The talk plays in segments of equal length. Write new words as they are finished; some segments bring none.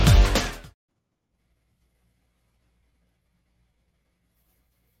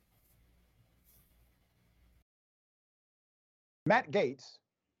Matt Gaetz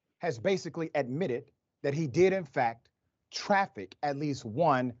has basically admitted that he did, in fact, traffic at least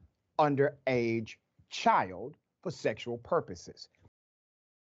one underage child for sexual purposes.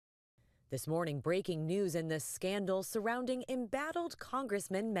 This morning, breaking news in the scandal surrounding embattled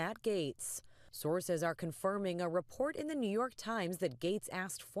Congressman Matt Gaetz. Sources are confirming a report in the New York Times that Gaetz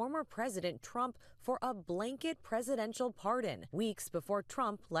asked former President Trump for a blanket presidential pardon weeks before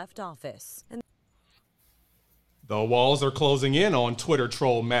Trump left office. The walls are closing in on Twitter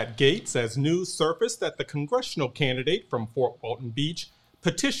troll Matt Gaetz as news surfaced that the congressional candidate from Fort Walton Beach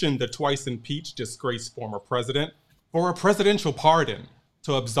petitioned the twice impeached disgraced former president for a presidential pardon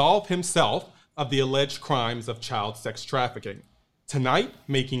to absolve himself of the alleged crimes of child sex trafficking. Tonight,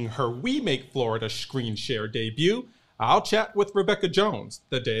 making her We Make Florida screen share debut, I'll chat with Rebecca Jones,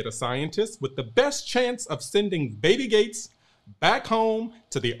 the data scientist with the best chance of sending baby Gaetz back home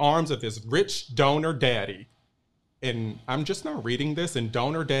to the arms of his rich donor daddy. And I'm just now reading this, and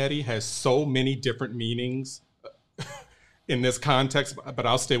donor daddy has so many different meanings in this context, but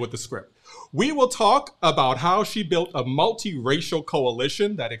I'll stay with the script. We will talk about how she built a multiracial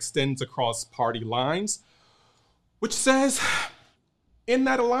coalition that extends across party lines, which says in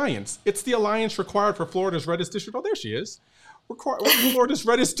that alliance, it's the alliance required for Florida's reddest district. Oh, there she is. Florida's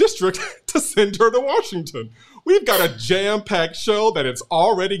reddest district to send her to Washington. We've got a jam-packed show that it's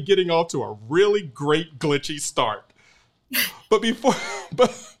already getting off to a really great glitchy start. But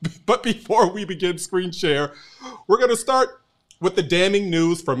before we begin screen share, we're going to start with the damning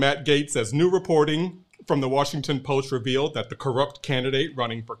news for Matt Gaetz, as new reporting from the Washington Post revealed that the corrupt candidate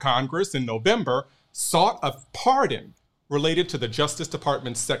running for Congress in November sought a pardon related to the Justice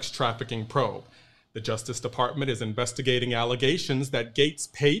Department's sex trafficking probe. The Justice Department is investigating allegations that Gaetz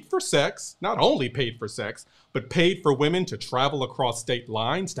paid for sex, not only paid for sex, but paid for women to travel across state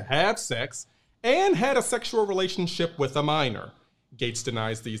lines to have sex, and had a sexual relationship with a minor. Gaetz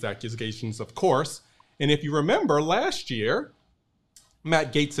denies these accusations, of course. And if you remember last year,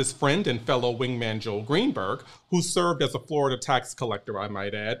 Matt Gaetz' friend and fellow wingman Joel Greenberg, who served as a Florida tax collector, I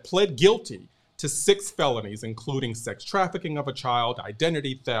might add, pled guilty to 6 felonies, including sex trafficking of a child,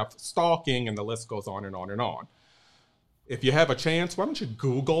 identity theft, stalking, and the list goes on and on and on. If you have a chance, why don't you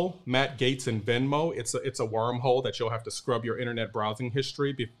Google Matt Gaetz and Venmo? It's a wormhole that you'll have to scrub your internet browsing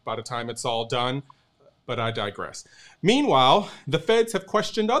history by the time it's all done. But I digress. Meanwhile, the feds have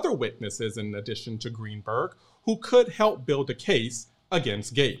questioned other witnesses in addition to Greenberg who could help build a case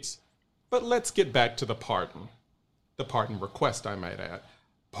against Gaetz. But let's get back to the pardon. The pardon request, I might add.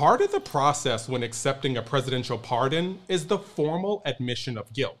 Part of the process when accepting a presidential pardon is the formal admission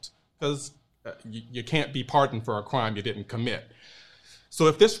of guilt, because you can't be pardoned for a crime you didn't commit. So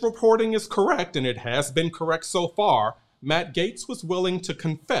if this reporting is correct, and it has been correct so far, Matt Gaetz was willing to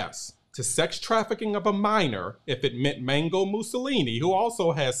confess to sex trafficking of a minor if it meant Mango Mussolini, who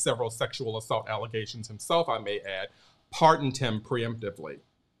also has several sexual assault allegations himself, I may add, pardoned him preemptively.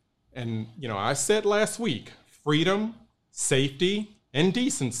 And, I said last week, freedom, safety, and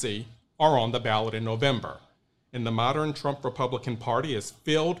decency are on the ballot in November. And the modern Trump Republican Party is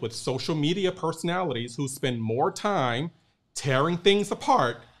filled with social media personalities who spend more time tearing things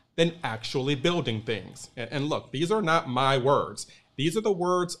apart than actually building things. And look, these are not my words. These are the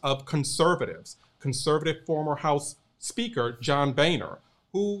words of conservatives. Conservative former House Speaker John Boehner,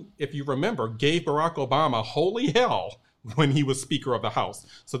 who, if you remember, gave Barack Obama holy hell when he was Speaker of the House.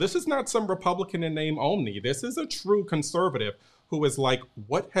 So this is not some Republican in name only. This is a true conservative who is like,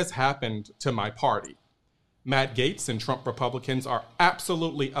 what has happened to my party? Matt Gaetz and Trump Republicans are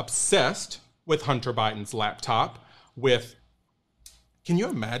absolutely obsessed with Hunter Biden's laptop, can you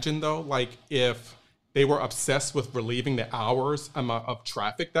imagine though, like if they were obsessed with relieving the hours of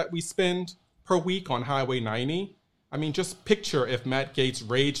traffic that we spend per week on Highway 90? I mean, just picture if Matt Gaetz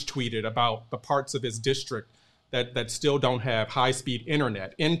rage tweeted about the parts of his district that still don't have high-speed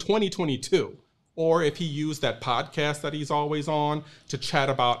internet in 2022. Or if he used that podcast that he's always on to chat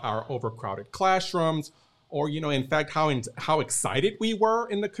about our overcrowded classrooms, or, in fact, how excited we were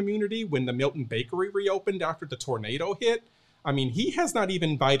in the community when the Milton Bakery reopened after the tornado hit. I mean, he has not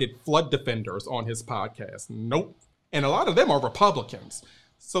even invited flood defenders on his podcast. Nope. And a lot of them are Republicans.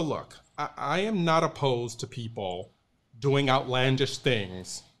 So look, I am not opposed to people doing outlandish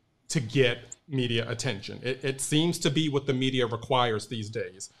things to get media attention. It seems to be what the media requires these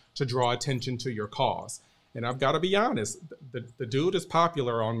days, to draw attention to your cause. And I've got to be honest, the dude is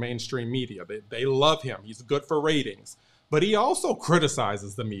popular on mainstream media. They love him. He's good for ratings. But he also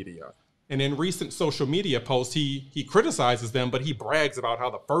criticizes the media. And in recent social media posts, he criticizes them, but he brags about how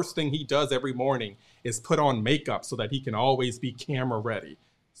the first thing he does every morning is put on makeup so that he can always be camera ready.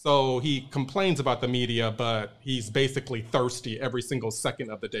 So he complains about the media, but he's basically thirsty every single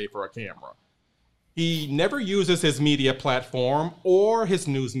second of the day for a camera. He never uses his media platform or his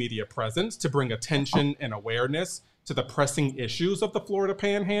news media presence to bring attention and awareness to the pressing issues of the Florida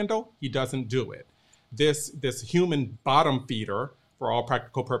Panhandle. He doesn't do it. This human bottom feeder, for all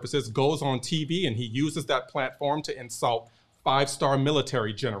practical purposes, goes on TV and he uses that platform to insult five-star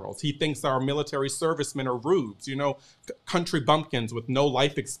military generals. He thinks our military servicemen are rubes, country bumpkins with no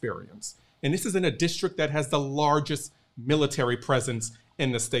life experience. And this is in a district that has the largest military presence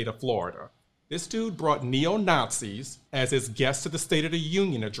in the state of Florida. This dude brought neo-Nazis as his guest to the State of the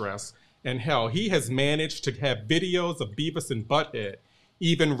Union address. And hell, he has managed to have videos of Beavis and Butthead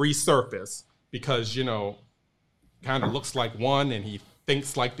even resurface because, kind of looks like one and he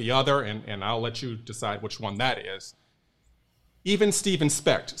thinks like the other. And I'll let you decide which one that is. Even Stephen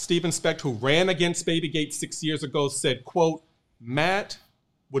Specht, who ran against Baby Gates 6 years ago, said, quote, Matt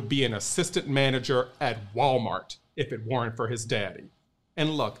would be an assistant manager at Walmart if it weren't for his daddy.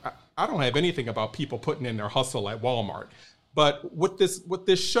 And look, I don't have anything about people putting in their hustle at Walmart. But what this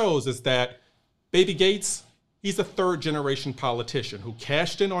shows is that Baby Gates, he's a third generation politician who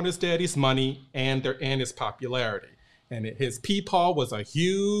cashed in on his daddy's money and his popularity. And his peepaw was a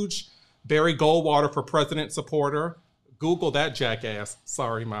huge Barry Goldwater for president supporter. Google that jackass.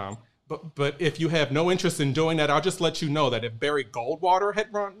 Sorry, Mom. But if you have no interest in doing that, I'll just let you know that if Barry Goldwater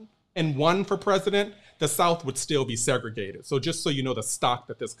had run and won for president, the South would still be segregated. So just so you know the stock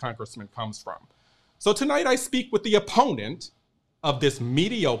that this congressman comes from. So tonight I speak with the opponent of this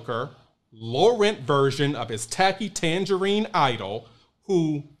mediocre, low-rent version of his tacky tangerine idol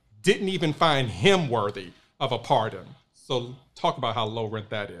who didn't even find him worthy of a pardon. So talk about how low rent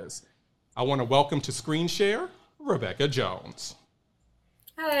that is. I want to welcome to Screen Share, Rebecca Jones.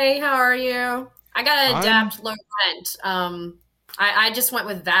 Hey, how are you? I gotta adapt low rent. I just went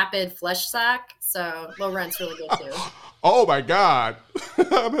with Vapid Flesh Sack, so low rent's really good too. Oh my God.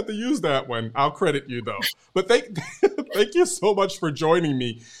 I'm have to use that one. I'll credit you though. But thank you so much for joining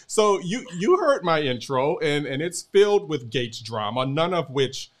me. So you heard my intro and it's filled with Gates drama, none of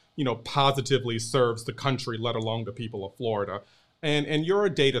which, positively serves the country, let alone the people of Florida. And you're a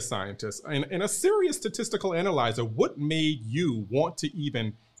data scientist and a serious statistical analyzer. What made you want to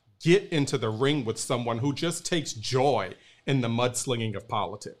even get into the ring with someone who just takes joy in the mudslinging of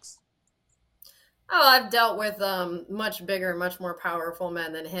politics? Oh, I've dealt with much bigger, much more powerful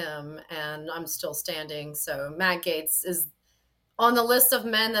men than him, and I'm still standing. So Matt Gaetz is on the list of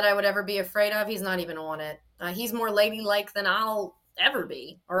men that I would ever be afraid of. He's not even on it. He's more ladylike than I'll ever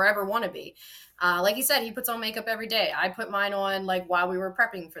be or ever want to be. Like you said, he puts on makeup every day. I put mine on while we were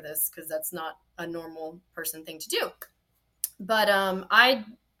prepping for this because that's not a normal person thing to do. But I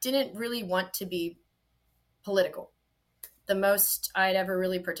didn't really want to be political. The most I'd ever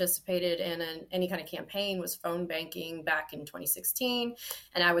really participated in any kind of campaign was phone banking back in 2016,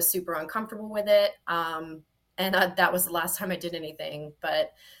 and I was super uncomfortable with it. That was the last time I did anything.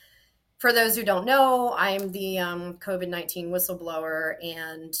 But for those who don't know, I'm the COVID-19 whistleblower,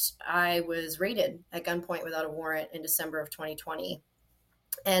 and I was raided at gunpoint without a warrant in December of 2020.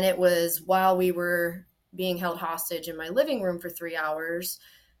 And it was while we were being held hostage in my living room for 3 hours,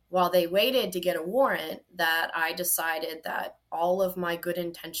 while they waited to get a warrant, that I decided that all of my good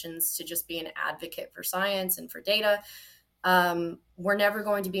intentions to just be an advocate for science and for data were never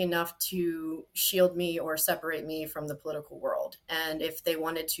going to be enough to shield me or separate me from the political world. And if they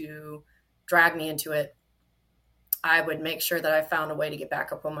wanted to drag me into it, I would make sure that I found a way to get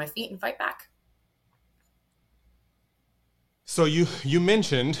back up on my feet and fight back. So you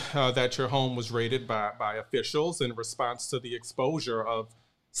mentioned that your home was raided by officials in response to the exposure of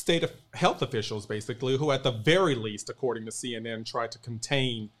state of health officials, basically, who at the very least, according to CNN, tried to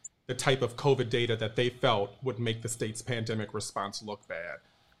contain the type of COVID data that they felt would make the state's pandemic response look bad.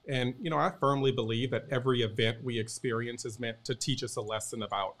 And, I firmly believe that every event we experience is meant to teach us a lesson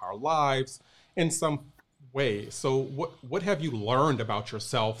about our lives in some way. So what have you learned about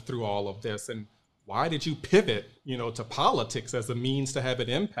yourself through all of this? And why did you pivot, to politics as a means to have an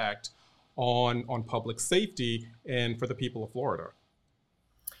impact on public safety and for the people of Florida?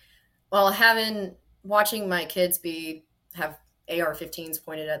 Well, watching my kids have AR-15s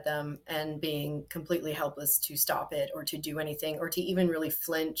pointed at them and being completely helpless to stop it or to do anything or to even really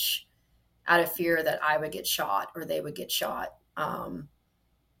flinch out of fear that I would get shot or they would get shot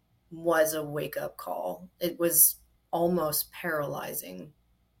was a wake-up call. It was almost paralyzing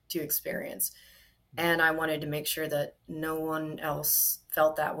to experience. And I wanted to make sure that no one else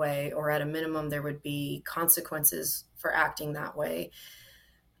felt that way, or at a minimum, there would be consequences for acting that way.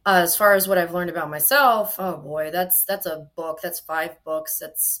 As far as what I've learned about myself, oh boy, that's a book. That's 5 books.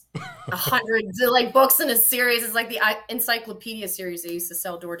 That's 100 like books in a series. It's like the encyclopedia series they used to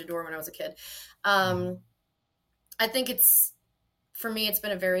sell door to door when I was a kid. I think for me, it's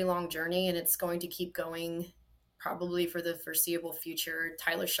been a very long journey, and it's going to keep going probably for the foreseeable future.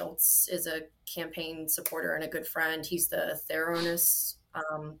 Tyler Schultz is a campaign supporter and a good friend. He's the Theranos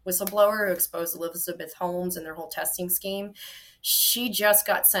whistleblower who exposed Elizabeth Holmes and their whole testing scheme. She just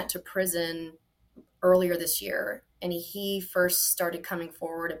got sent to prison earlier this year, and he first started coming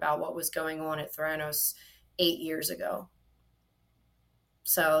forward about what was going on at Theranos 8 years ago.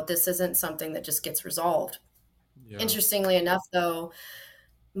 So this isn't something that just gets resolved. Yeah. Interestingly enough, though,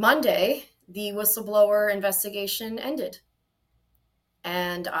 Monday, the whistleblower investigation ended.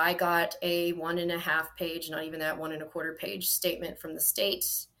 And I got a 1.5 page, not even that, 1.25 page statement from the state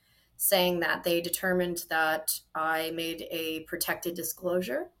saying that they determined that I made a protected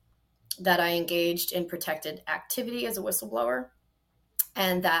disclosure, that I engaged in protected activity as a whistleblower,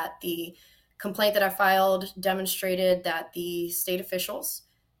 and that the complaint that I filed demonstrated that the state officials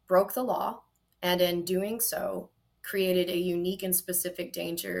broke the law, and in doing so, created a unique and specific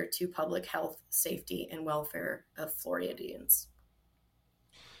danger to public health, safety, and welfare of Floridians.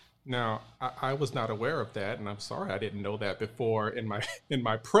 Now, I was not aware of that, and I'm sorry I didn't know that before in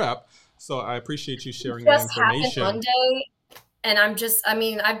my prep. So I appreciate you sharing that information. Happened Monday,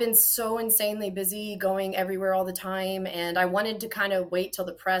 and I've been so insanely busy going everywhere all the time, and I wanted to kind of wait till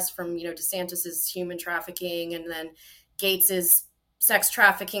the press from DeSantis's human trafficking and then Gates's sex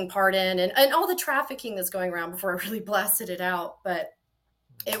trafficking pardon and all the trafficking that's going around before I really blasted it out. But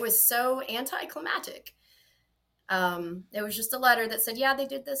it was so anticlimactic. It was just a letter that said, yeah, they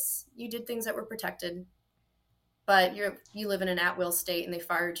did this. You did things that were protected, but you live in an at-will state and they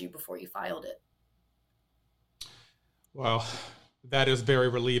fired you before you filed it. Well, that is very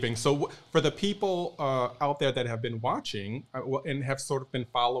relieving. So for the people out there that have been watching and have sort of been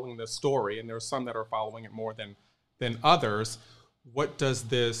following this story, and there are some that are following it more than others, what does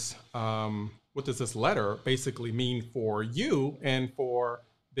this letter basically mean for you and for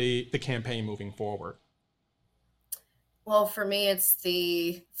the campaign moving forward? Well, for me, it's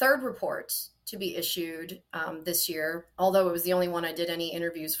the 3rd report to be issued this year, although it was the only one I did any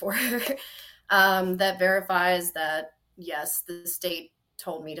interviews for, that verifies that, yes, the state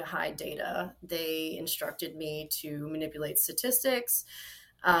told me to hide data. They instructed me to manipulate statistics.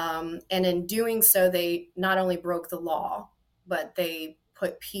 And in doing so, they not only broke the law, but they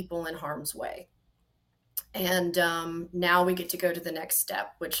put people in harm's way. And now we get to go to the next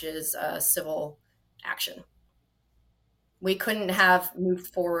step, which is civil action. We couldn't have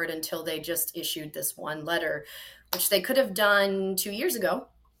moved forward until they just issued this one letter, which they could have done 2 years ago,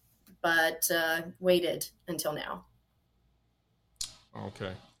 but waited until now.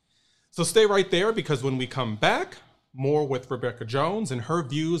 Okay. So stay right there, because when we come back, more with Rebecca Jones and her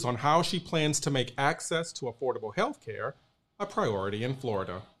views on how she plans to make access to affordable health care a priority in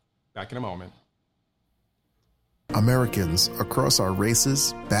Florida. Back in a moment. Americans across our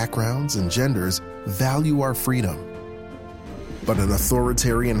races, backgrounds, and genders value our freedom. But an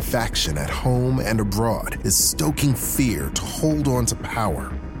authoritarian faction at home and abroad is stoking fear to hold on to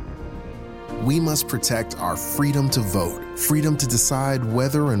power. We must protect our freedom to vote, freedom to decide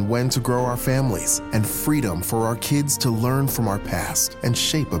whether and when to grow our families, and freedom for our kids to learn from our past and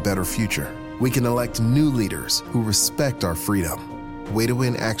shape a better future. We can elect new leaders who respect our freedom. Way to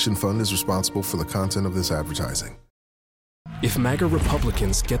Win Action Fund is responsible for the content of this advertising. If MAGA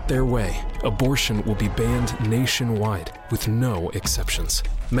Republicans get their way, abortion will be banned nationwide with no exceptions.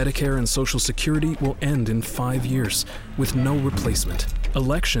 Medicare and Social Security will end in 5 years with no replacement.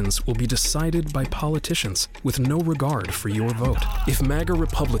 Elections will be decided by politicians with no regard for your vote. If MAGA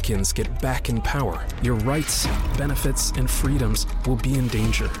Republicans get back in power, your rights, benefits, and freedoms will be in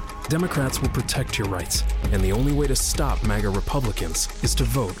danger. Democrats will protect your rights, and the only way to stop MAGA Republicans is to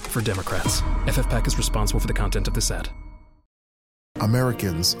vote for Democrats. FFPAC is responsible for the content of this ad.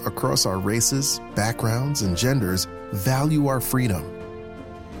 Americans across our races, backgrounds, and genders value our freedom.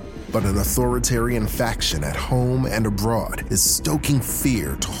 But an authoritarian faction at home and abroad is stoking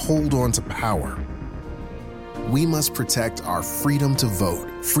fear to hold on to power. We must protect our freedom to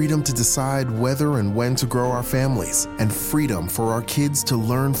vote, freedom to decide whether and when to grow our families, and freedom for our kids to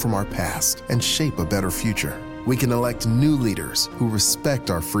learn from our past and shape a better future. We can elect new leaders who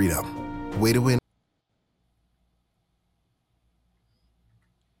respect our freedom. Way to Win.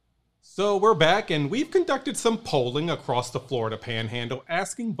 So we're back, and we've conducted some polling across the Florida Panhandle,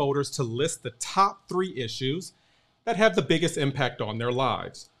 asking voters to list the top 3 issues that have the biggest impact on their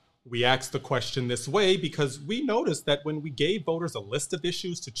lives. We asked the question this way because we noticed that when we gave voters a list of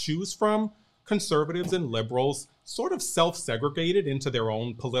issues to choose from, conservatives and liberals sort of self-segregated into their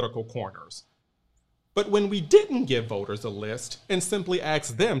own political corners. But when we didn't give voters a list and simply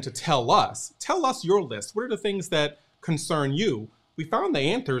asked them to tell us your list, what are the things that concern you? We found the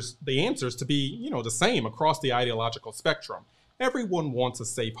answers to be, the same across the ideological spectrum. Everyone wants a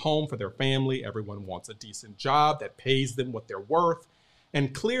safe home for their family. Everyone wants a decent job that pays them what they're worth.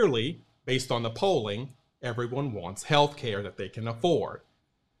 And clearly, based on the polling, everyone wants health care that they can afford.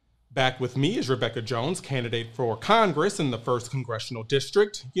 Back with me is Rebecca Jones, candidate for Congress in the 1st Congressional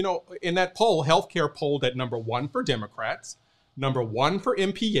District. In that poll, healthcare polled at number 1 for Democrats, number 1 for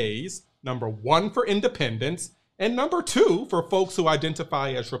MPAs, number 1 for independents, and number 2 for folks who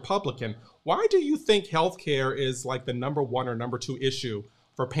identify as Republican. Why do you think healthcare is like the number 1 or number 2 issue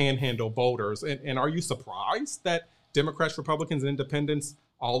for Panhandle voters? And are you surprised that Democrats, Republicans, and independents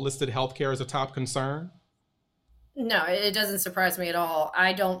all listed healthcare as a top concern? No, it doesn't surprise me at all.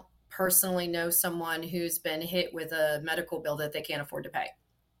 I don't personally know someone who's been hit with a medical bill that they can't afford to pay,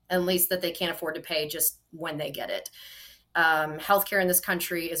 at least that they can't afford to pay just when they get it. Healthcare in this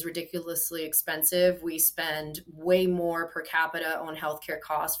country is ridiculously expensive. We spend way more per capita on healthcare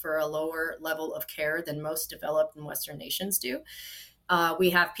costs for a lower level of care than most developed and Western nations do. We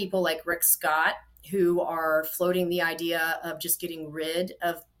have people like Rick Scott who are floating the idea of just getting rid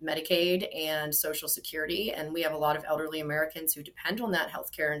of Medicaid and Social Security. And we have a lot of elderly Americans who depend on that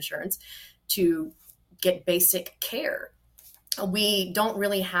healthcare insurance to get basic care. We don't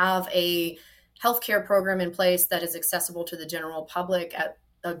really have a healthcare program in place that is accessible to the general public at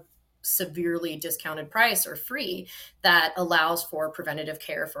a severely discounted price or free that allows for preventative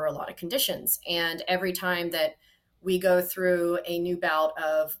care for a lot of conditions. And every time that we go through a new bout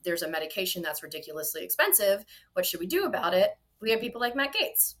of there's a medication that's ridiculously expensive, what should we do about it? We have people like Matt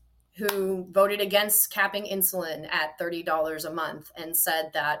Gaetz, who voted against capping insulin at $30 a month and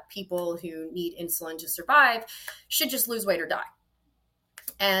said that people who need insulin to survive should just lose weight or die.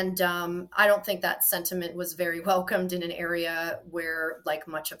 And I don't think that sentiment was very welcomed in an area where, like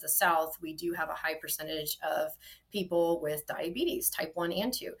much of the South, we do have a high percentage of people with diabetes, type 1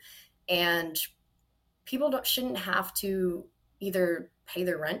 and 2. And people shouldn't have to either pay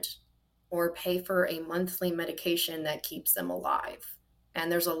their rent or pay for a monthly medication that keeps them alive.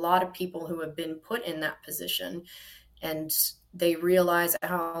 And there's a lot of people who have been put in that position, and they realize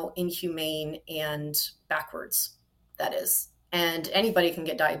how inhumane and backwards that is. And anybody can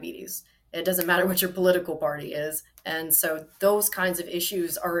get diabetes. It doesn't matter what your political party is. And so those kinds of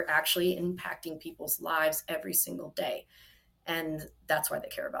issues are actually impacting people's lives every single day. And that's why they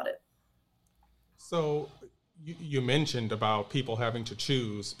care about it. So you mentioned about people having to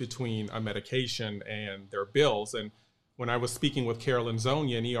choose between a medication and their bills. And when I was speaking with Carolyn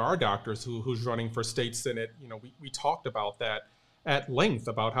Zonia, an ER doctor who's running for state senate, we talked about that at length,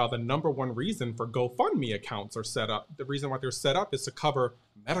 about how the number 1 reason for GoFundMe accounts are set up. The reason why they're set up is to cover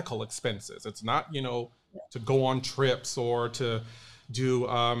medical expenses. It's not, to go on trips or to do,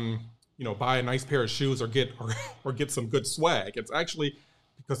 buy a nice pair of shoes or get some good swag. It's actually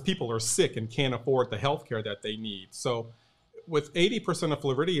because people are sick and can't afford the health care that they need. So with 80% of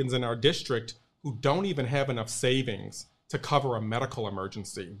Floridians in our district who don't even have enough savings to cover a medical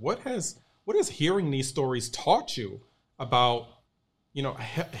emergency, what has hearing these stories taught you about,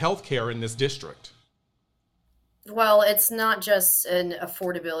 health care in this district? Well, it's not just an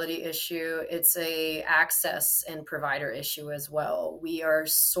affordability issue. It's a access and provider issue as well. We are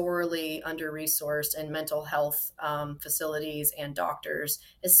sorely under-resourced in mental health facilities and doctors,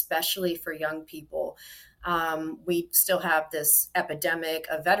 especially for young people. We still have this epidemic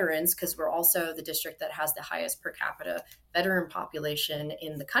of veterans because we're also the district that has the highest per capita veteran population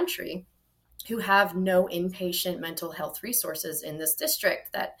in the country, who have no inpatient mental health resources in this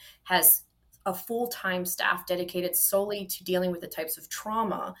district that has a full-time staff dedicated solely to dealing with the types of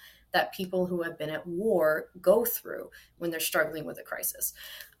trauma that people who have been at war go through when they're struggling with a crisis.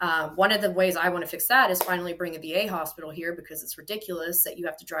 One of the ways I want to fix that is finally bring a VA hospital here, because it's ridiculous that you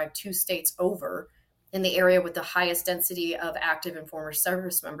have to drive 2 states over in the area with the highest density of active and former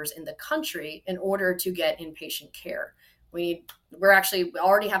service members in the country in order to get inpatient care. We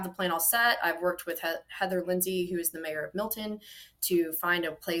already have the plan all set. I've worked with Heather Lindsay, who is the mayor of Milton, to find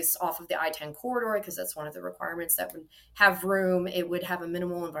a place off of the I-10 corridor, because that's one of the requirements that would have room. It would have a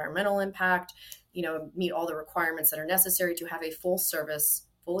minimal environmental impact, meet all the requirements that are necessary to have a full service,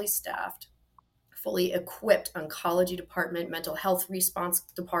 fully staffed, fully equipped oncology department, mental health response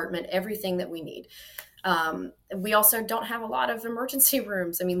department, everything that we need. We also don't have a lot of emergency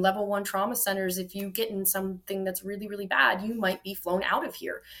rooms. I mean, level 1 trauma centers, if you get in something that's really, really bad, you might be flown out of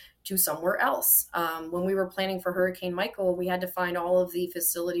here to somewhere else. When we were planning for Hurricane Michael, we had to find all of the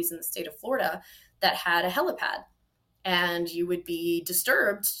facilities in the state of Florida that had a helipad, and you would be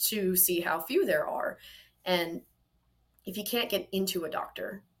disturbed to see how few there are. And if you can't get into a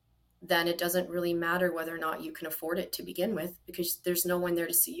doctor, then it doesn't really matter whether or not you can afford it to begin with, because there's no one there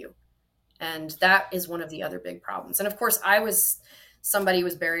to see you. And that is one of the other big problems. And of course, I was somebody who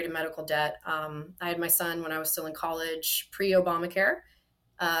was buried in medical debt. I had my son when I was still in college, pre-Obamacare.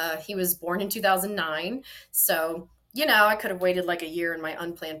 He was born in 2009. So, I could have waited like a year in my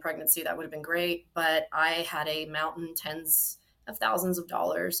unplanned pregnancy. That would have been great. But I had a mountain, tens of thousands of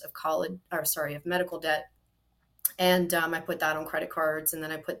dollars of medical debt. And I put that on credit cards, and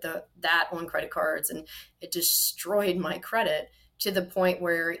then I put that on credit cards, and it destroyed my credit to the point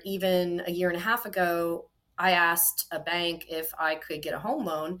where even a year and a half ago, I asked a bank if I could get a home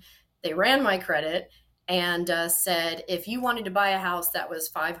loan. They ran my credit and said, if you wanted to buy a house that was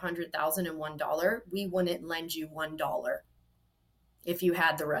 $500,001, we wouldn't lend you $1 if you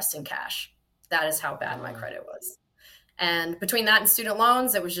had the rest in cash. That is how bad my credit was. And between that and student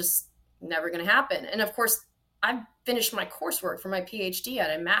loans, it was just never going to happen. And of course, I finished my coursework for my PhD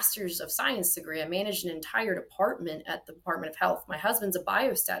at a Master's of Science degree. I managed an entire department at the Department of Health. My husband's a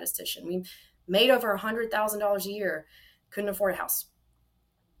biostatistician. We made over $100,000 a year, couldn't afford a house.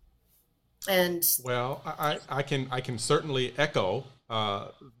 And well, I can certainly echo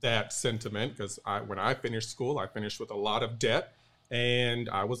that sentiment, because when I finished school, I finished with a lot of debt, and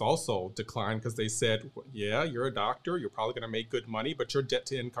I was also declined because they said, yeah, you're a doctor, you're probably going to make good money, but your debt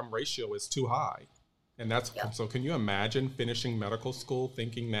to income ratio is too high. And so can you imagine finishing medical school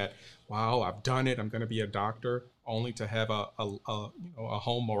thinking that, wow, I've done it, I'm going to be a doctor, only to have a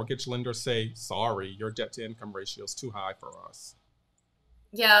home mortgage lender say, sorry, your debt to income ratio is too high for us.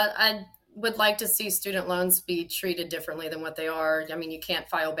 Yeah, I would like to see student loans be treated differently than what they are. I mean, you can't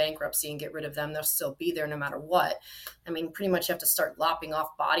file bankruptcy and get rid of them. They'll still be there no matter what. I mean, pretty much you have to start lopping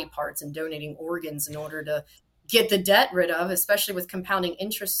off body parts and donating organs in order to get the debt rid of, especially with compounding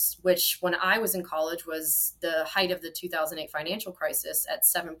interest, which when I was in college was the height of the 2008 financial crisis at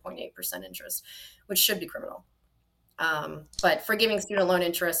 7.8% interest, which should be criminal. But forgiving student loan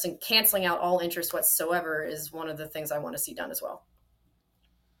interest and canceling out all interest whatsoever is one of the things I want to see done as well.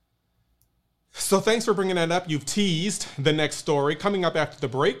 So thanks for bringing that up. You've teased the next story. Coming up after the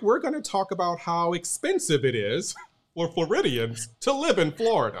break, we're going to talk about how expensive it is for Floridians to live in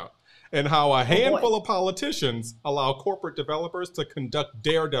Florida, and how a handful of politicians allow corporate developers to conduct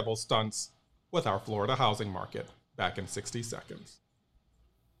daredevil stunts with our Florida housing market. Back in 60 seconds.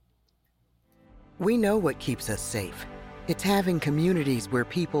 We know what keeps us safe. It's having communities where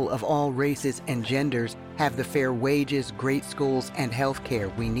people of all races and genders have the fair wages, great schools, and health care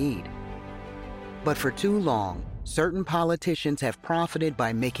we need. But for too long, certain politicians have profited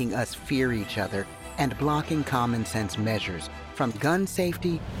by making us fear each other and blocking common sense measures, from gun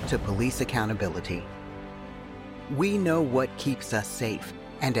safety to police accountability. We know what keeps us safe,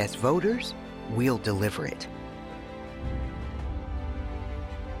 and as voters, we'll deliver it.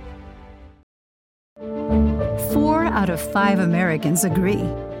 Four out of 5 Americans agree.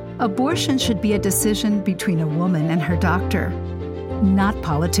 Abortion should be a decision between a woman and her doctor, not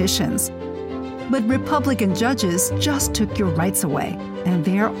politicians. But Republican judges just took your rights away, and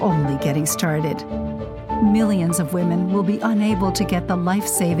they're only getting started. Millions of women will be unable to get the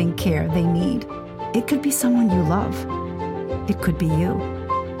life-saving care they need. It could be someone you love. It could be you.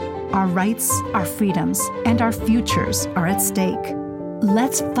 Our rights, our freedoms, and our futures are at stake.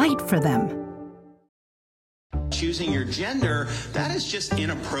 Let's fight for them. Choosing your gender, that is just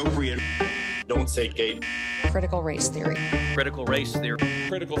inappropriate. Don't say gay. Critical race theory. Critical race theory.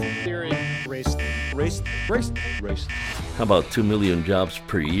 Critical theory. Race. How about 2 million jobs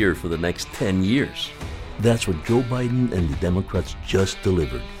per year for the next 10 years? That's what Joe Biden and the Democrats just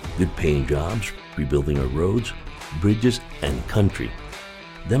delivered. Good-paying jobs, rebuilding our roads, bridges, and country.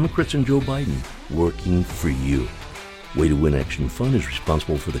 Democrats and Joe Biden working for you. Way to Win Action Fund is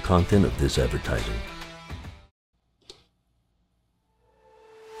responsible for the content of this advertising.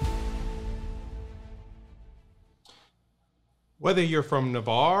 Whether you're from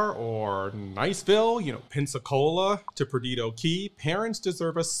Navarre or Niceville, Pensacola to Perdido Key, parents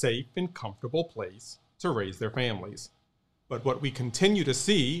deserve a safe and comfortable place to raise their families. But what we continue to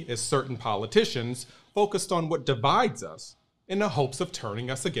see is certain politicians focused on what divides us in the hopes of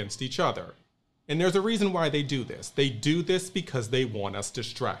turning us against each other. And there's a reason why they do this. They do this because they want us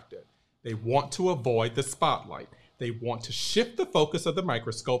distracted. They want to avoid the spotlight. They want to shift the focus of the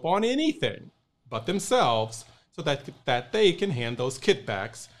microscope on anything but themselves, so that they can hand those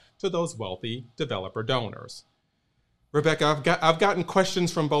kickbacks to those wealthy developer donors. Rebecca, I've gotten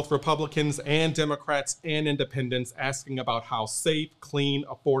questions from both Republicans and Democrats and independents asking about how safe, clean,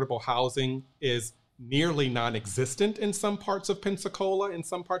 affordable housing is nearly non-existent in some parts of Pensacola, in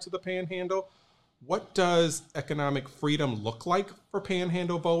some parts of the Panhandle. What does economic freedom look like for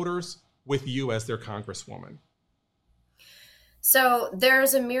Panhandle voters with you as their Congresswoman? So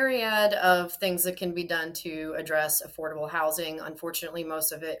there's a myriad of things that can be done to address affordable housing. Unfortunately,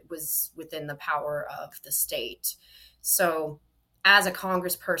 most of it was within the power of the state. So as a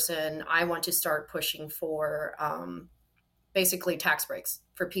congressperson, I want to start pushing for basically tax breaks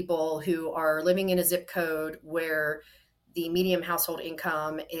for people who are living in a zip code where the median household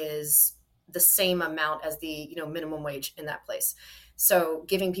income is the same amount as the minimum wage in that place. So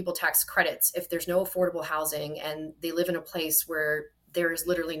giving people tax credits if there's no affordable housing and they live in a place where there is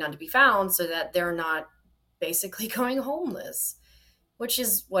literally none to be found, so that they're not basically going homeless, which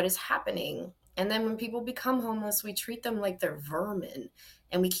is what is happening. And then when people become homeless, we treat them like they're vermin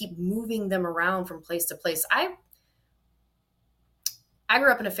and we keep moving them around from place to place. I grew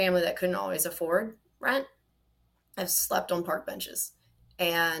up in a family that couldn't always afford rent. I've slept on park benches.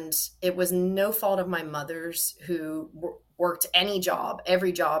 And it was no fault of my mother's, who worked any job,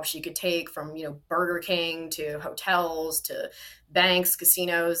 every job she could take, from Burger King to hotels to banks,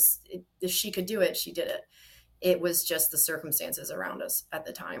 casinos. If she could do it, she did it. It was just the circumstances around us at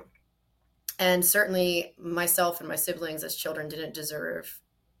the time. And certainly myself and my siblings as children didn't deserve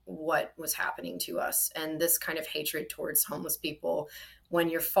what was happening to us. And this kind of hatred towards homeless people, when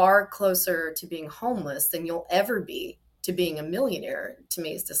you're far closer to being homeless than you'll ever be to being a millionaire, to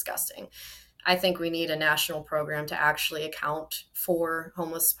me is disgusting. I think we need a national program to actually account for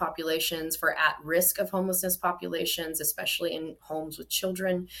homeless populations, for at-risk of homelessness populations, especially in homes with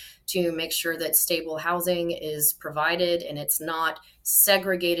children, to make sure that stable housing is provided and it's not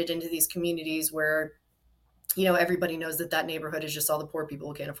segregated into these communities where everybody knows that neighborhood is just all the poor people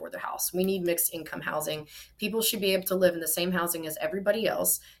who can't afford their house. We need mixed income housing. People should be able to live in the same housing as everybody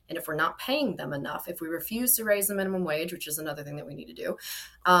else. And if we're not paying them enough, if we refuse to raise the minimum wage, which is another thing that we need to do,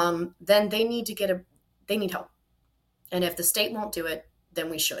 then they need help. And if the state won't do it, then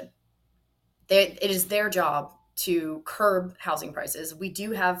we should. It is their job to curb housing prices. We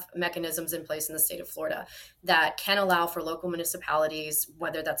do have mechanisms in place in the state of Florida that can allow for local municipalities,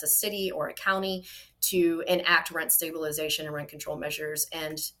 whether that's a city or a county, to enact rent stabilization and rent control measures.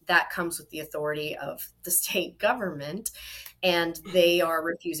 And that comes with the authority of the state government, and they are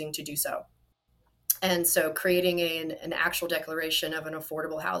refusing to do so. And so creating an actual declaration of an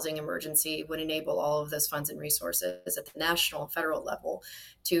affordable housing emergency would enable all of those funds and resources at the national and federal level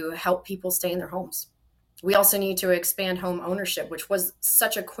to help people stay in their homes. We also need to expand home ownership, which was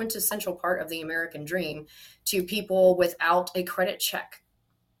such a quintessential part of the American dream, to people without a credit check.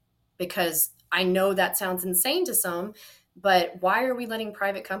 Because I know that sounds insane to some, but why are we letting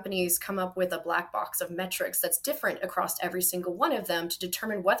private companies come up with a black box of metrics that's different across every single one of them to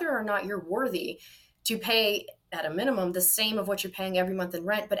determine whether or not you're worthy to pay, at a minimum, the same of what you're paying every month in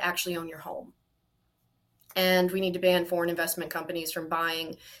rent, but actually own your home? And we need to ban foreign investment companies from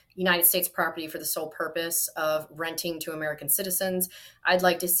buying United States property for the sole purpose of renting to American citizens. I'd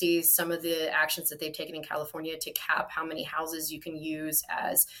like to see some of the actions that they've taken in California to cap how many houses you can use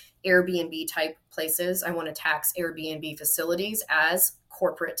as Airbnb type places. I want to tax Airbnb facilities as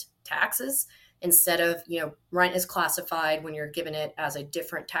corporate taxes instead of, rent is classified when you're given it as a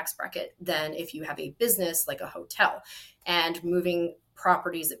different tax bracket than if you have a business like a hotel, and moving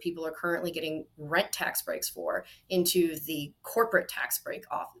properties that people are currently getting rent tax breaks for into the corporate tax break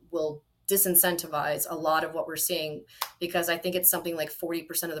off will disincentivize a lot of what we're seeing, because I think it's something like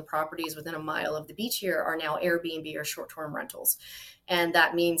 40% of the properties within a mile of the beach here are now Airbnb or short-term rentals. And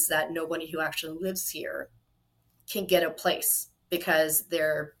that means that nobody who actually lives here can get a place because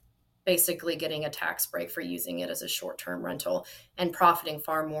they're basically getting a tax break for using it as a short-term rental and profiting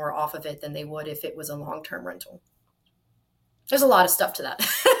far more off of it than they would if it was a long-term rental. There's a lot of stuff to that.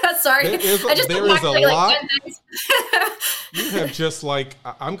 Sorry. There is a lot. You have just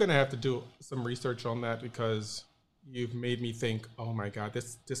I'm going to have to do some research on that, because you've made me think, oh my God,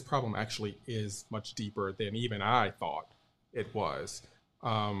 this problem actually is much deeper than even I thought it was.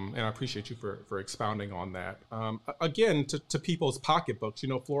 And I appreciate you for expounding on that. Again, to people's pocketbooks,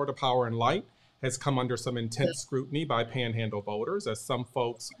 Florida Power and Light has come under some intense scrutiny by Panhandle voters, as some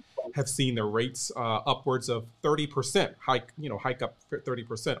folks have seen their rates upwards of 30% hike up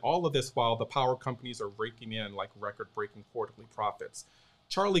 30%. All of this while the power companies are raking in record-breaking quarterly profits.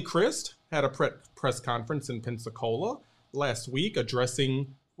 Charlie Crist had a press conference in Pensacola last week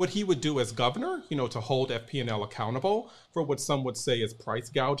addressing what he would do as governor, to hold FP&L accountable for what some would say is price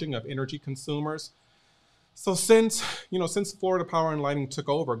gouging of energy consumers. So since Florida Power and Lighting took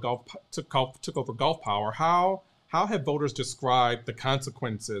over Gulf Power, how have voters described the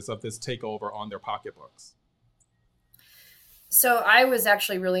consequences of this takeover on their pocketbooks? So I was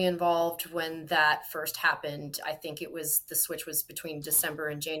actually really involved when that first happened. I think the switch was between December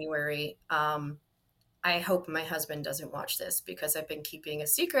and January. I hope my husband doesn't watch this because I've been keeping a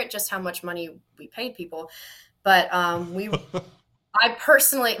secret just how much money we paid people. But I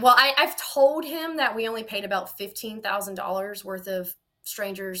personally, I've told him that we only paid about $15,000 worth of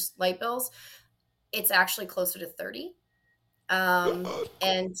strangers' light bills. It's actually closer to 30.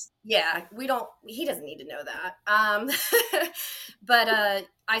 And yeah, he doesn't need to know that. But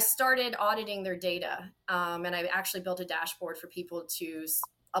I started auditing their data. And I actually built a dashboard for people to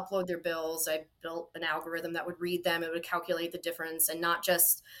upload their bills. I built an algorithm that would read them. It would calculate the difference, and not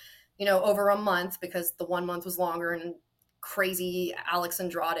just, over a month, because the 1 month was longer and crazy Alex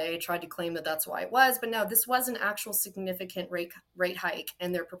Andrade tried to claim that that's why it was. But no, this was an actual significant rate hike.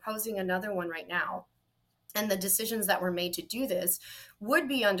 And they're proposing another one right now. And the decisions that were made to do this would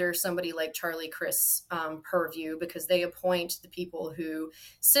be under somebody like Charlie Crist's purview, because they appoint the people who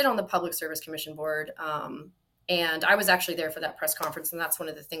sit on the Public Service Commission board. And I was actually there for that press conference, and that's one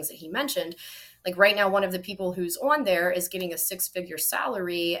of the things that he mentioned. Like right now, one of the people who's on there is getting a 6-figure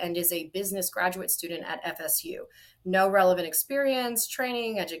salary and is a business graduate student at FSU. No relevant experience,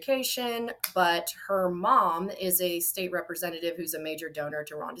 training, education, but her mom is a state representative who's a major donor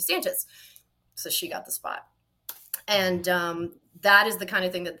to Ron DeSantis. So she got the spot. And that is the kind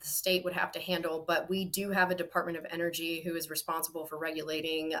of thing that the state would have to handle. But we do have a Department of Energy who is responsible for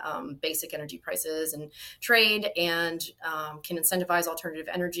regulating basic energy prices and trade, and can incentivize alternative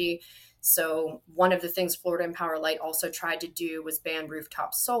energy. So one of the things Florida Empower Light also tried to do was ban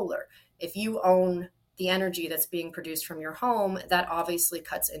rooftop solar. If you own the energy that's being produced from your home, that obviously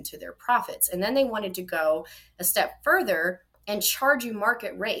cuts into their profits. And then they wanted to go a step further and charge you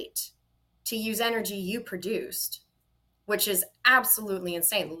market rate to use energy you produced, which is absolutely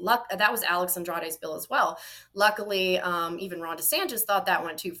insane. That was Alex Andrade's bill as well. Luckily, even Ron DeSantis thought that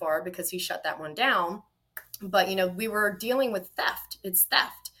went too far because he shut that one down. But, we were dealing with theft. It's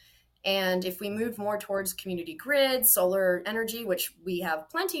theft. And if we move more towards community grid, solar energy, which we have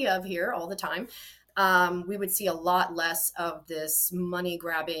plenty of here all the time, we would see a lot less of this money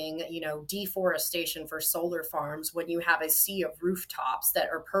grabbing, deforestation for solar farms when you have a sea of rooftops that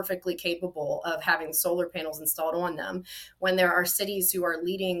are perfectly capable of having solar panels installed on them. When there are cities who are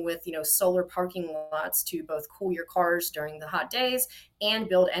leading with, solar parking lots to both cool your cars during the hot days and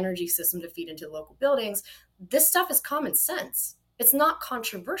build energy system to feed into local buildings. This stuff is common sense. It's not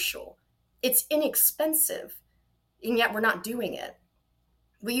controversial. It's inexpensive. And yet we're not doing it.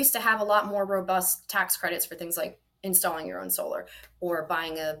 We used to have a lot more robust tax credits for things like installing your own solar or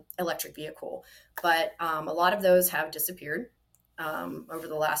buying an electric vehicle. But a lot of those have disappeared over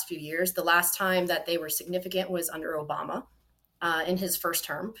the last few years. The last time that they were significant was under Obama in his first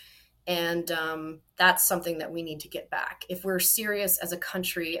term. And that's something that we need to get back. If we're serious as a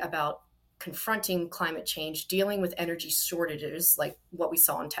country about confronting climate change, dealing with energy shortages like what we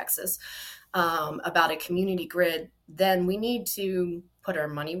saw in Texas, about a community grid, then we need to put our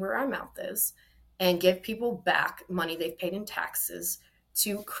money where our mouth is and give people back money they've paid in taxes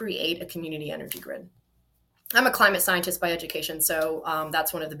to create a community energy grid. I'm a climate scientist by education, so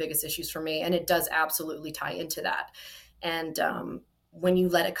that's one of the biggest issues for me, and it does absolutely tie into that. And when you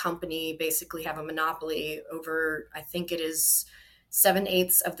let a company basically have a monopoly over, I think it is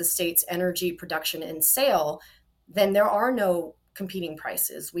 7/8 of the state's energy production and sale, then there are no competing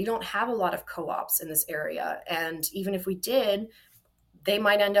prices. We don't have a lot of co-ops in this area. And even if we did, they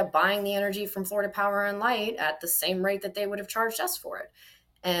might end up buying the energy from Florida Power and Light at the same rate that they would have charged us for it.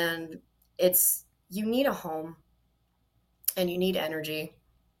 And you need a home and you need energy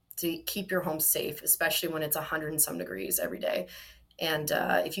to keep your home safe, especially when it's 100 and some degrees every day. And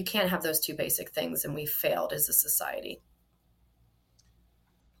if you can't have those two basic things, then we've failed as a society.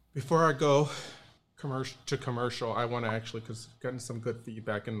 Before I go commercial, I want to actually, because I've gotten some good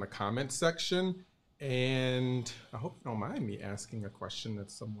feedback in the comments section, and I hope you don't mind me asking a question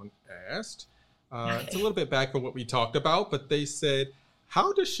that someone asked. It's a little bit back from what we talked about, but they said,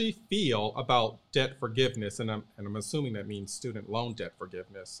 how does she feel about debt forgiveness? And I'm assuming that means student loan debt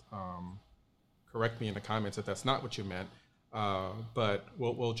forgiveness. Correct me in the comments if that's not what you meant, but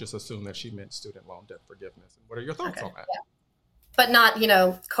we'll just assume that she meant student loan debt forgiveness. What are your thoughts on that? Yeah. But not,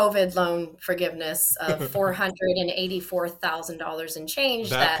 COVID loan forgiveness of $484,000 and change.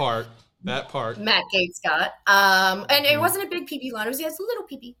 That part Matt Gaetz got. And it wasn't a big PP loan. It was a little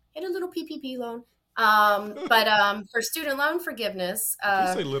PP. He had a little PPP loan. But for student loan forgiveness. Did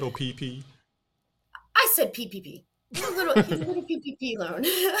you say little PP? I said PPP. He's a little PPP loan.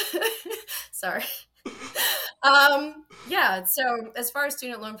 Sorry. Yeah. So as far as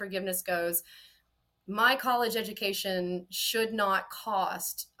student loan forgiveness goes, my college education should not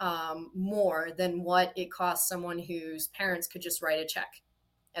cost more than what it costs someone whose parents could just write a check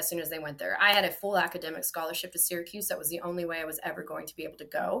as soon as they went there. I had a full academic scholarship to Syracuse. That was the only way I was ever going to be able to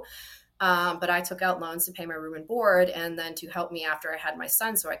go. But I took out loans to pay my room and board and then to help me after I had my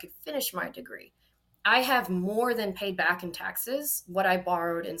son so I could finish my degree. I have more than paid back in taxes what I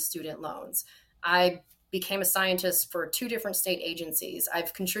borrowed in student loans. I became a scientist for 2 different state agencies.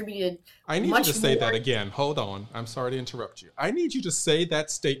 I've contributed. I need you to say that again. Hold on. I'm sorry to interrupt you. I need you to say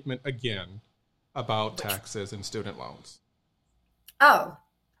that statement again about taxes and student loans. Oh,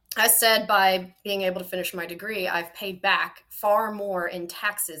 I said by being able to finish my degree, I've paid back far more in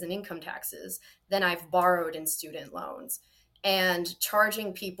taxes and income taxes than I've borrowed in student loans. And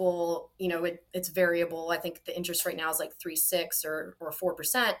charging people, it's variable. I think the interest rate now is like 3.6 or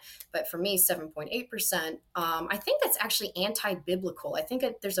 4%, but for me, 7.8%. I think that's actually anti-biblical. I think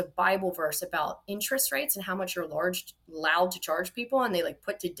there's a Bible verse about interest rates and how much you're allowed to charge people, and they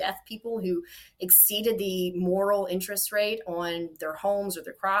put to death people who exceeded the moral interest rate on their homes or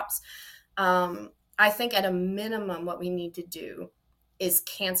their crops. I think at a minimum, what we need to do is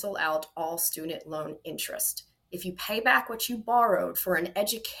cancel out all student loan interest. If you pay back what you borrowed for an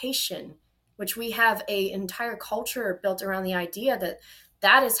education, which we have an entire culture built around the idea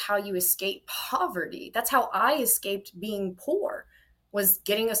that is how you escape poverty. That's how I escaped being poor, was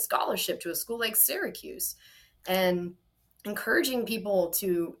getting a scholarship to a school like Syracuse and encouraging people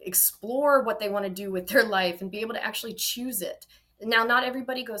to explore what they want to do with their life and be able to actually choose it. Now, not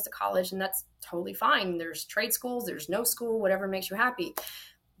everybody goes to college, and that's totally fine. There's trade schools, there's no school, whatever makes you happy.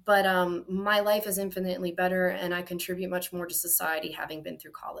 But my life is infinitely better, and I contribute much more to society having been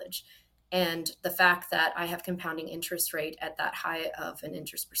through college. And the fact that I have compounding interest rate at that high of an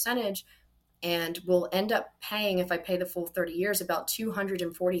interest percentage and will end up paying, if I pay the full 30 years, about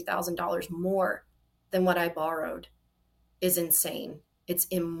 $240,000 more than what I borrowed is insane. It's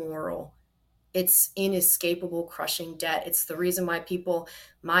immoral. It's inescapable, crushing debt. It's the reason why people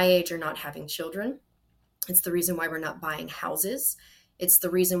my age are not having children. It's the reason why we're not buying houses. It's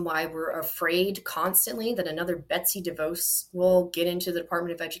the reason why we're afraid constantly that another Betsy DeVos will get into the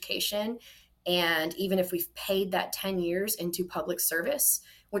Department of Education. And even if we've paid that 10 years into public service,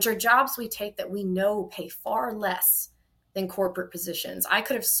 which are jobs we take that we know pay far less than corporate positions. I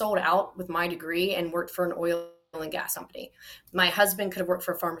could have sold out with my degree and worked for an oil and gas company. My husband could have worked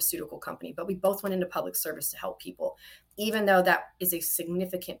for a pharmaceutical company, but we both went into public service to help people, even though that is a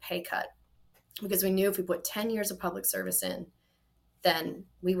significant pay cut, because we knew if we put 10 years of public service in, then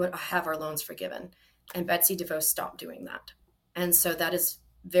we would have our loans forgiven. And Betsy DeVos stopped doing that. And so that is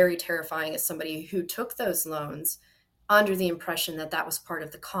very terrifying as somebody who took those loans under the impression that that was part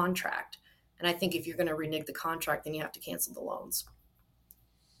of the contract. And I think if you're going to renege the contract, then you have to cancel the loans.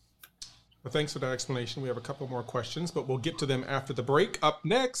 Well, thanks for that explanation. We have a couple more questions, but we'll get to them after the break. Up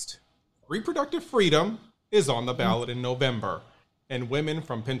next, reproductive freedom is on the ballot in November. And women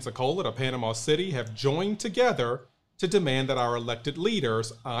from Pensacola to Panama City have joined together to demand that our elected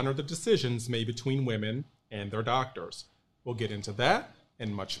leaders honor the decisions made between women and their doctors. We'll get into that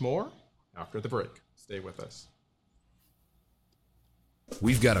and much more after the break. Stay with us.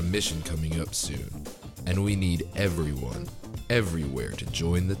 We've got a mission coming up soon, and we need everyone, everywhere to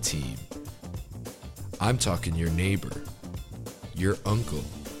join the team. I'm talking your neighbor, your uncle,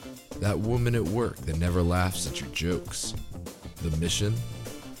 that woman at work that never laughs at your jokes. The mission?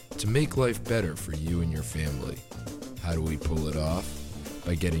 To make life better for you and your family. How do we pull it off?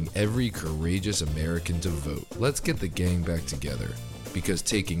 By getting every courageous American to vote. Let's get the gang back together, because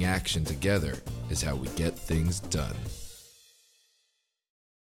taking action together is how we get things done.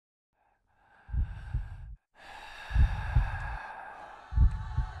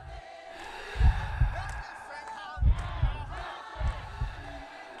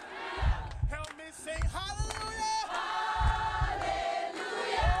 Help me sing hallelujah.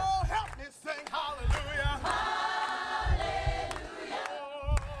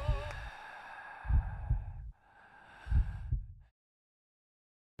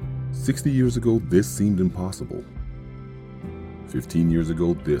 60 years ago, this seemed impossible. 15 years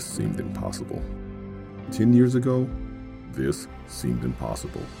ago, this seemed impossible. 10 years ago, this seemed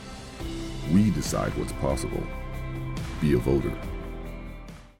impossible. We decide what's possible. Be a voter.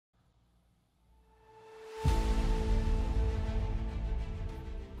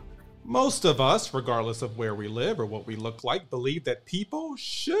 Most of us, regardless of where we live or what we look like, believe that people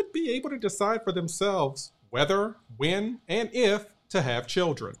should be able to decide for themselves whether, when, and if to have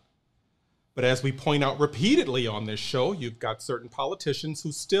children. But as we point out repeatedly on this show, you've got certain politicians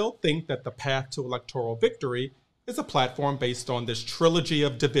who still think that the path to electoral victory is a platform based on this trilogy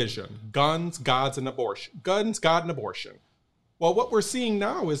of division: guns, gods, and abortion. Guns, God, and abortion. Well, what we're seeing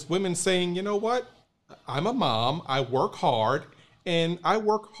now is women saying, you know what? I'm a mom, I work hard, and I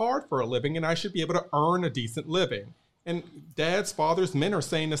work hard for a living, and I should be able to earn a decent living. And dads, fathers, men are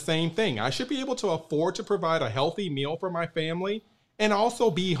saying the same thing. I should be able to afford to provide a healthy meal for my family and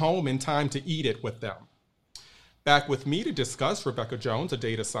also be home in time to eat it with them. Back with me to discuss, Rebecca Jones, a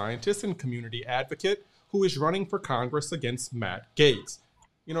data scientist and community advocate who is running for Congress against Matt Gaetz.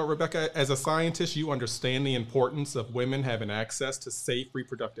 You know, Rebecca, as a scientist, you understand the importance of women having access to safe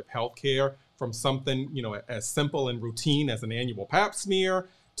reproductive health care, from something, you know, as simple and routine as an annual pap smear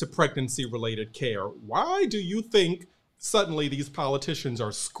to pregnancy-related care. Why do you think suddenly these politicians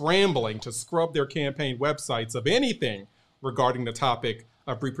are scrambling to scrub their campaign websites of anything regarding the topic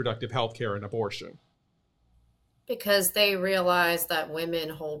of reproductive health care and abortion? Because they realize that women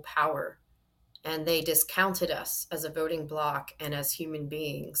hold power, and they discounted us as a voting bloc and as human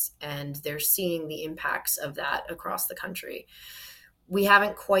beings, and they're seeing the impacts of that across the country. We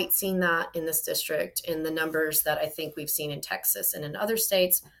haven't quite seen that in this district in the numbers that I think we've seen in Texas and in other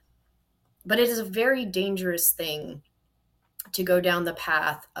states, but it is a very dangerous thing to go down the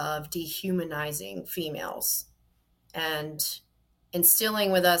path of dehumanizing females and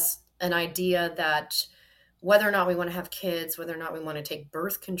instilling with us an idea that whether or not we want to have kids, whether or not we want to take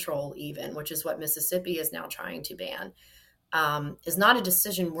birth control even, which is what Mississippi is now trying to ban, is not a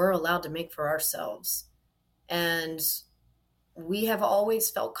decision we're allowed to make for ourselves. And we have always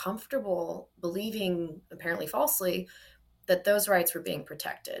felt comfortable believing, apparently falsely, that those rights were being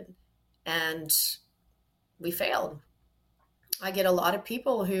protected. And we failed. I get a lot of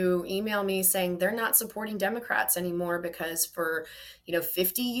people who email me saying they're not supporting Democrats anymore because for,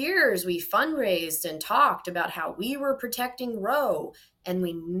 50 years we fundraised and talked about how we were protecting Roe, and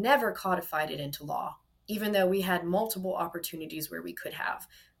we never codified it into law, even though we had multiple opportunities where we could have.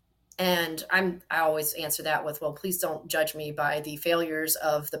 And I always answer that with, well, please don't judge me by the failures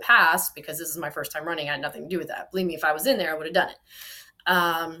of the past, because this is my first time running. I had nothing to do with that. Believe me, if I was in there, I would have done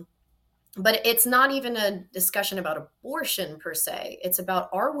it. But it's not even a discussion about abortion per se. It's about,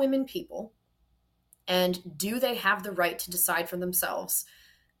 are women people, and do they have the right to decide for themselves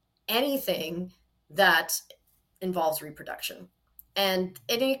anything that involves reproduction? And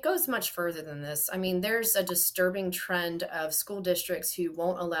it goes much further than this. I mean, there's a disturbing trend of school districts who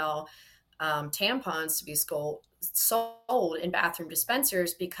won't allow tampons to be sold in bathroom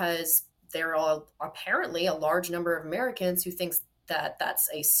dispensers because there are apparently a large number of Americans who thinks that that's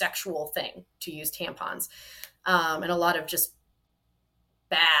a sexual thing to use tampons, and a lot of just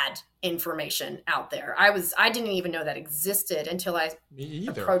bad information out there. I didn't even know that existed until I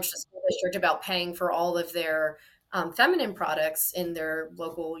approached the school district about paying for all of their feminine products in their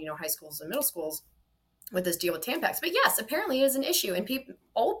local, high schools and middle schools with this deal with Tampax. But yes, apparently it is an issue, and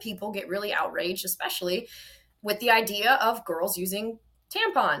old people get really outraged, especially with the idea of girls using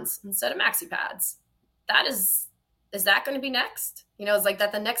tampons instead of maxi pads. Is that going to be next? It's like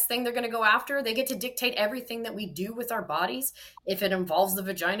that the next thing they're going to go after. They get to dictate everything that we do with our bodies. If it involves the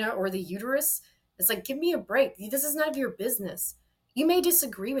vagina or the uterus, it's like, give me a break. This is none of your business. You may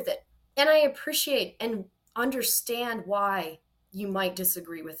disagree with it. And I appreciate and understand why you might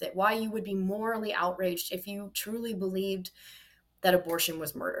disagree with it, why you would be morally outraged if you truly believed that abortion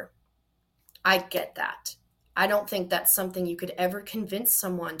was murder. I get that. I don't think that's something you could ever convince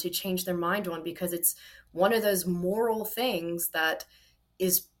someone to change their mind on, because it's one of those moral things that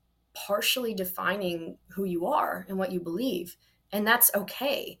is partially defining who you are and what you believe. And that's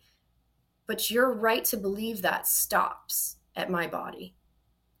okay. But your right to believe that stops at my body.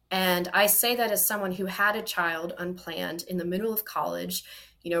 And I say that as someone who had a child unplanned in the middle of college,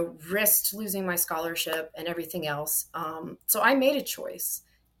 risked losing my scholarship and everything else. So I made a choice,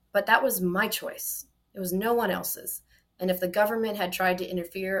 but that was my choice. It was no one else's. And if the government had tried to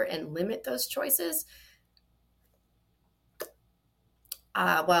interfere and limit those choices,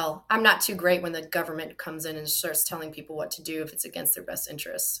 I'm not too great when the government comes in and starts telling people what to do if it's against their best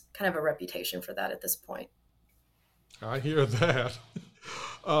interests. Kind of a reputation for that at this point. I hear that.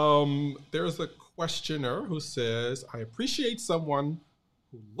 There's a questioner who says, I appreciate someone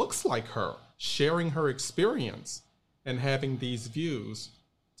who looks like her sharing her experience and having these views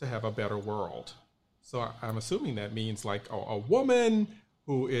to have a better world. So I'm assuming that means like a woman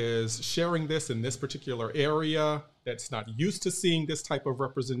who is sharing this in this particular area that's not used to seeing this type of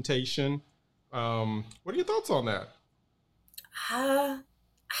representation. What are your thoughts on that?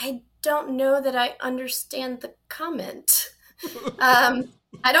 I don't know that I understand the comment.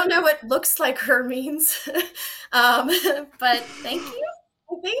 I don't know what looks like her means, but thank you.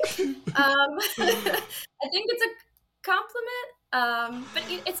 I think I think it's a compliment, but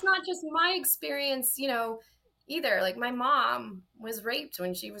it's not just my experience, either. Like my mom was raped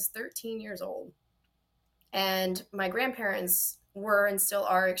when she was 13 years old, and my grandparents were and still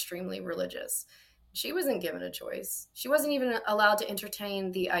are extremely religious. She wasn't given a choice. She wasn't even allowed to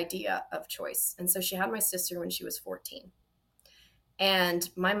entertain the idea of choice, and so she had my sister when she was 14. And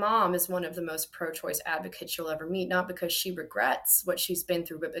my mom is one of the most pro-choice advocates you'll ever meet, not because she regrets what she's been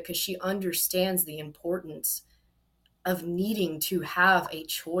through, but because she understands the importance of needing to have a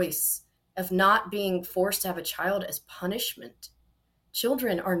choice, of not being forced to have a child as punishment.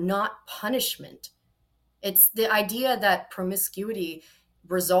 Children are not punishment. It's the idea that promiscuity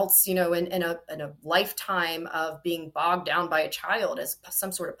results, in a lifetime of being bogged down by a child as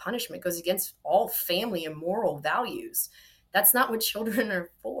some sort of punishment goes against all family and moral values. That's not what children are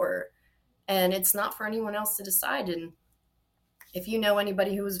for. And it's not for anyone else to decide. And if you know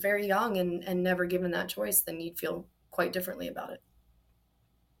anybody who was very young and never given that choice, then you'd feel quite differently about it.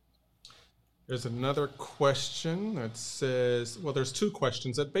 There's another question that says, well, there's two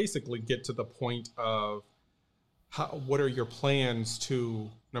questions that basically get to the point of what are your plans to,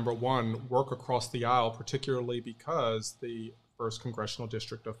 number one, work across the aisle, particularly because the 1st Congressional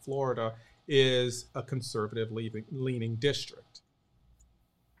District of Florida is a conservative leaning district.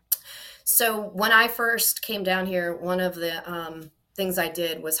 So when I first came down here, one of the things I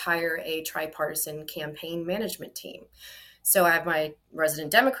did was hire a tripartisan campaign management team. So I have my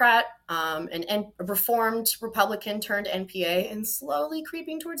resident Democrat, a reformed Republican turned NPA and slowly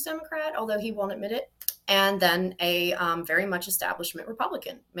creeping towards Democrat, although he won't admit it. And then a very much establishment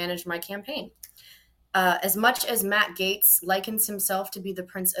Republican managed my campaign. As much as Matt Gaetz likens himself to be the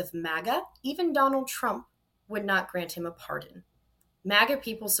Prince of MAGA, even Donald Trump would not grant him a pardon. MAGA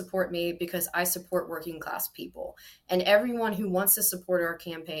people support me because I support working class people. And everyone who wants to support our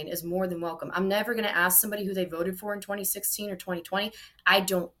campaign is more than welcome. I'm never going to ask somebody who they voted for in 2016 or 2020. I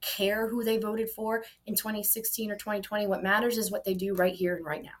don't care who they voted for in 2016 or 2020. What matters is what they do right here and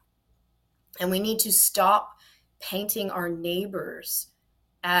right now. And we need to stop painting our neighbors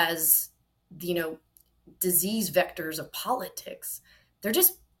as, disease vectors of politics. They're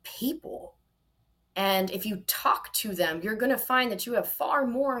just people. And if you talk to them, you're going to find that you have far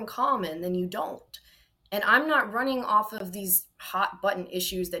more in common than you don't. And I'm not running off of these hot button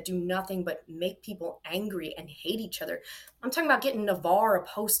issues that do nothing but make people angry and hate each other. I'm talking about getting Navarre a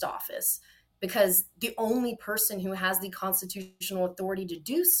post office, because the only person who has the constitutional authority to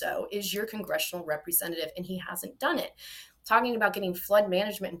do so is your congressional representative, and he hasn't done it. Talking about getting flood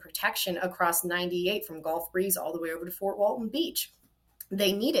management and protection across 98 from Gulf Breeze all the way over to Fort Walton Beach.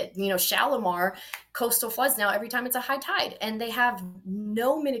 They need it. Shalimar coastal floods now every time it's a high tide, and they have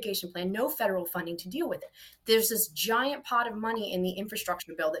no mitigation plan, no federal funding to deal with it. There's this giant pot of money in the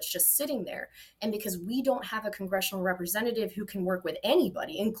infrastructure bill that's just sitting there. And because we don't have a congressional representative who can work with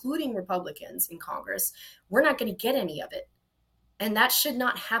anybody, including Republicans in Congress, we're not going to get any of it. And that should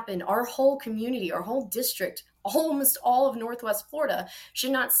not happen. Our whole community, our whole district, almost all of Northwest Florida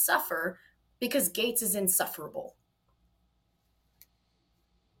should not suffer because Gaetz is insufferable.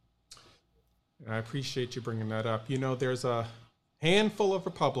 I appreciate you bringing that up. There's a handful of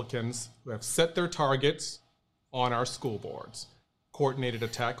Republicans who have set their targets on our school boards. Coordinated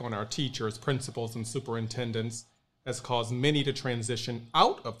attack on our teachers, principals, and superintendents has caused many to transition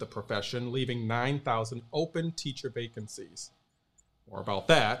out of the profession, leaving 9,000 open teacher vacancies. More about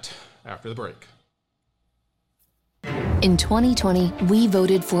that after the break. In 2020, we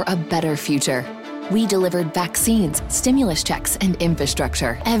voted for a better future. We delivered vaccines, stimulus checks, and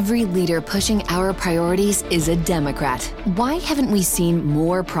infrastructure. Every leader pushing our priorities is a Democrat. Why haven't we seen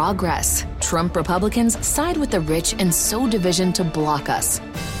more progress? Trump Republicans side with the rich and sow division to block us.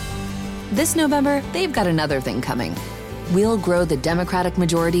 This November, they've got another thing coming. We'll grow the Democratic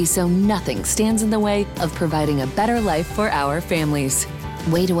majority so nothing stands in the way of providing a better life for our families.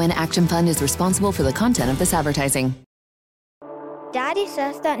 Way to Win Action Fund is responsible for the content of this advertising. Daddy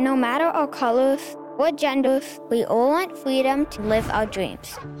says that no matter our colors or genders, we all want freedom to live our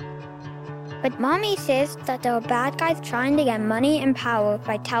dreams. But Mommy says that there are bad guys trying to get money and power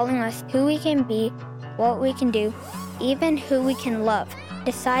by telling us who we can be, what we can do, even who we can love,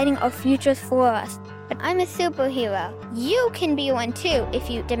 deciding our futures for us. But I'm a superhero. You can be one too if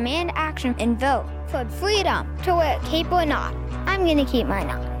you demand action and vote for freedom to wear a cape or not. I'm gonna keep mine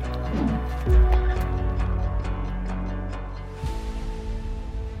on.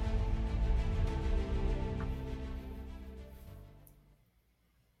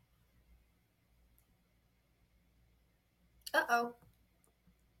 Uh-oh.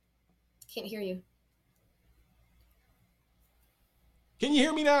 Can't hear you. Can you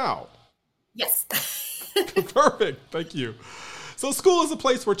hear me now? Yes. Perfect. Thank you. So school is a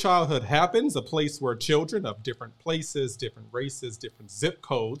place where childhood happens, a place where children of different places, different races, different zip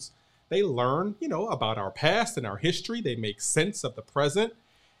codes, they learn, about our past and our history. They make sense of the present,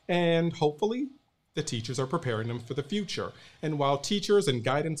 and hopefully the teachers are preparing them for the future. And while teachers and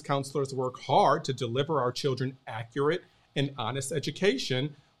guidance counselors work hard to deliver our children accurate and honest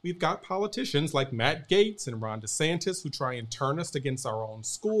education, we've got politicians like Matt Gaetz and Ron DeSantis who try and turn us against our own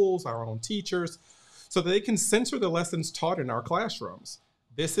schools, our own teachers, so that they can censor the lessons taught in our classrooms.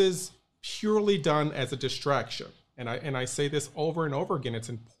 This is purely done as a distraction. And I say this over and over again. It's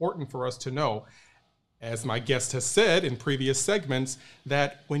important for us to know, as my guest has said in previous segments,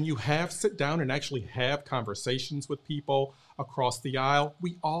 that when you sit down and actually have conversations with people across the aisle,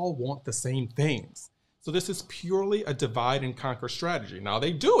 we all want the same things. So this is purely a divide and conquer strategy. Now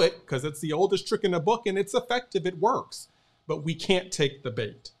they do it because it's the oldest trick in the book and it's effective, it works, but we can't take the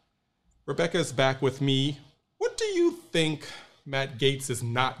bait. Rebecca is back with me. What do you think Matt Gaetz is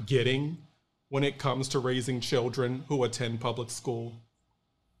not getting when it comes to raising children who attend public school?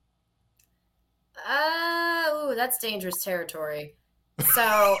 That's dangerous territory.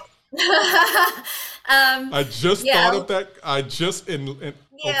 So, I just thought of that.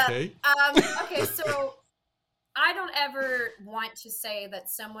 Okay. Okay, so I don't ever want to say that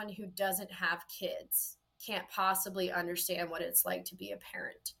someone who doesn't have kids can't possibly understand what it's like to be a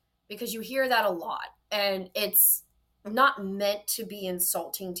parent, because you hear that a lot, and it's not meant to be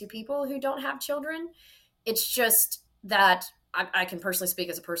insulting to people who don't have children. It's just that I can personally speak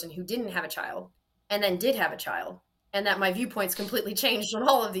as a person who didn't have a child and then did have a child, and that my viewpoints completely changed on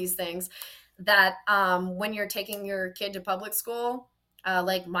all of these things. That when you're taking your kid to public school,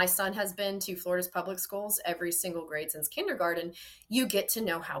 like my son has been to Florida's public schools every single grade since kindergarten, you get to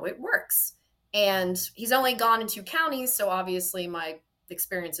know how it works. And he's only gone in 2 counties, so obviously my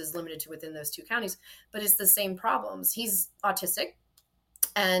experience is limited to within those 2 counties, but it's the same problems. He's autistic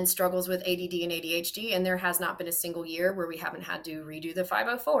and struggles with ADD and ADHD, and there has not been a single year where we haven't had to redo the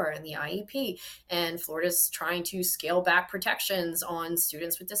 504 and the IEP, and Florida's trying to scale back protections on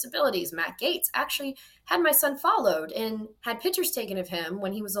students with disabilities. Matt Gaetz actually had my son followed and had pictures taken of him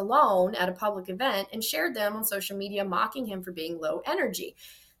when he was alone at a public event and shared them on social media, mocking him for being low energy.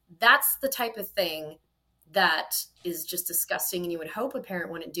 That's the type of thing that is just disgusting, and you would hope a parent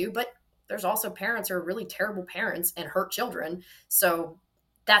wouldn't do, but there's also parents who are really terrible parents and hurt children. So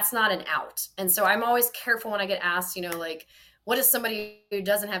that's not an out. And so I'm always careful when I get asked, what does somebody who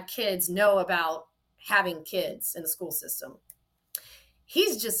doesn't have kids know about having kids in the school system?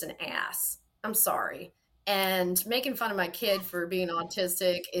 He's just an ass. I'm sorry. And making fun of my kid for being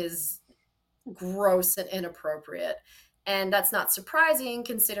autistic is gross and inappropriate. And that's not surprising,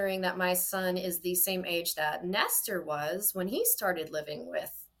 considering that my son is the same age that Nestor was when he started living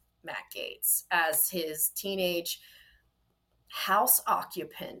with Matt Gaetz as his teenage house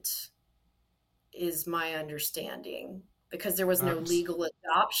occupant, is my understanding, because there was no legal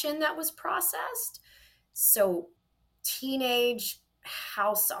adoption that was processed. So teenage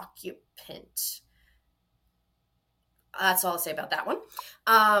house occupant. That's all I'll say about that one.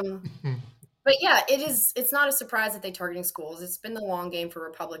 But yeah, it's not a surprise that they're targeting schools. It's been the long game for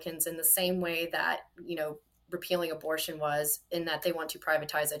Republicans, in the same way that, repealing abortion was, in that they want to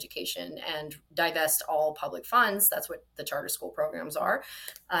privatize education and divest all public funds. That's what the charter school programs are,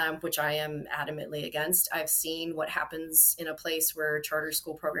 which I am adamantly against. I've seen what happens in a place where charter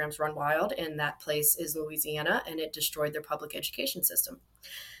school programs run wild, and that place is Louisiana, and it destroyed their public education system.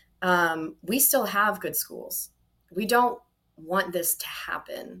 We still have good schools. We don't want this to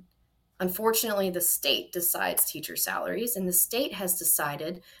happen. Unfortunately, the state decides teacher salaries, and the state has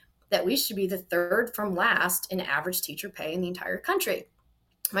decided that we should be the 3rd from last in average teacher pay in the entire country.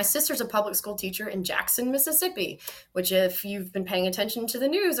 My sister's a public school teacher in Jackson, Mississippi, which, if you've been paying attention to the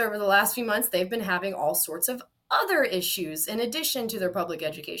news over the last few months, they've been having all sorts of other issues in addition to their public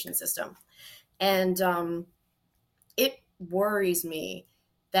education system. And it worries me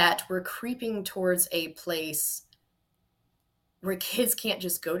that we're creeping towards a place where kids can't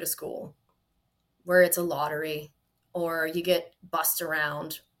just go to school, where it's a lottery, or you get bussed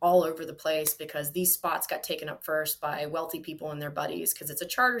around all over the place because these spots got taken up first by wealthy people and their buddies, because it's a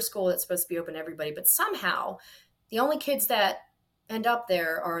charter school that's supposed to be open to everybody. But somehow the only kids that end up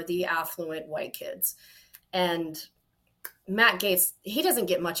there are the affluent white kids. And Matt Gaetz, he doesn't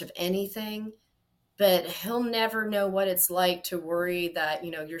get much of anything, but he'll never know what it's like to worry that,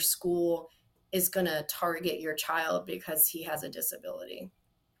 your school is going to target your child because he has a disability.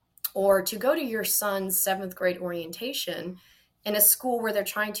 Or to go to your son's 7th grade orientation in a school where they're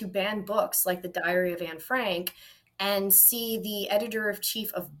trying to ban books like The Diary of Anne Frank and see the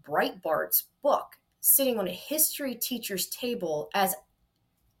editor-in-chief of Breitbart's book sitting on a history teacher's table as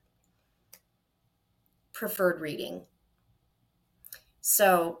preferred reading.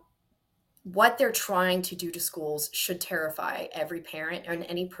 So what they're trying to do to schools should terrify every parent and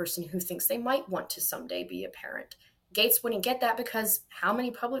any person who thinks they might want to someday be a parent. Gates wouldn't get that because how many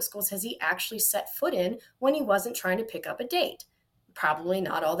public schools has he actually set foot in when he wasn't trying to pick up a date? Probably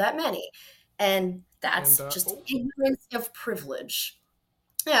not all that many. And that's just ignorance of privilege.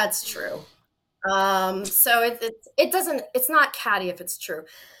 Yeah, it's true. So it's not catty if it's true,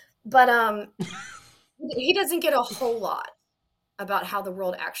 but he doesn't get a whole lot about how the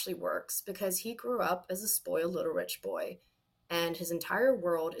world actually works because he grew up as a spoiled little rich boy, and his entire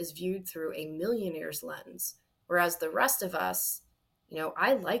world is viewed through a millionaire's lens. Whereas the rest of us,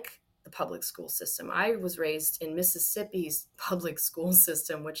 I like the public school system. I was raised in Mississippi's public school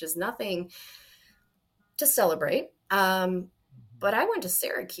system, which is nothing to celebrate. But I went to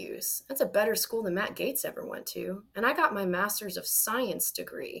Syracuse. That's a better school than Matt Gaetz ever went to. And I got my Master's of Science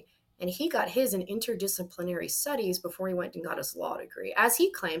degree. And he got his in interdisciplinary studies before he went and got his law degree. As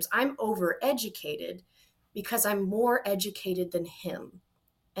he claims, I'm overeducated because I'm more educated than him.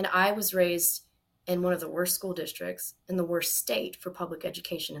 And I was raised in one of the worst school districts in the worst state for public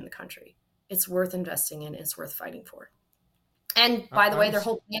education in the country. It's worth investing in. It's worth fighting for. And by the way, their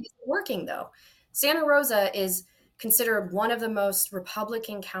whole plan isn't working, though. Santa Rosa is considered one of the most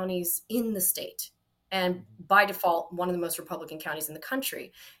Republican counties in the state. And by default, one of the most Republican counties in the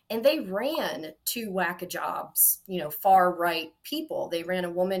country. And they ran two whack-a-jobs, far-right people. They ran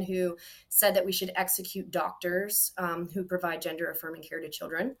a woman who said that we should execute doctors who provide gender-affirming care to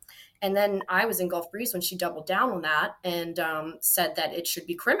children. And then I was in Gulf Breeze when she doubled down on that and said that it should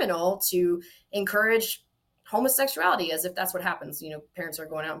be criminal to encourage homosexuality, as if that's what happens. Parents are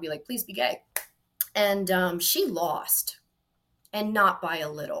going out and be like, please be gay. And she lost, and not by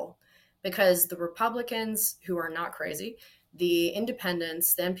a little. Because the Republicans, who are not crazy, the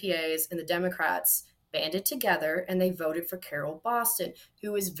independents, the MPAs, and the Democrats banded together and they voted for Carol Boston,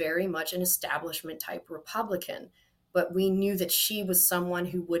 who is very much an establishment type Republican. But we knew that she was someone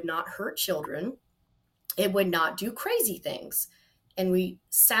who would not hurt children. It would not do crazy things. And we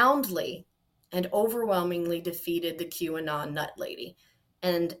soundly and overwhelmingly defeated the QAnon nut lady.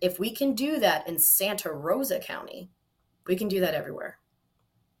 And if we can do that in Santa Rosa County, we can do that everywhere.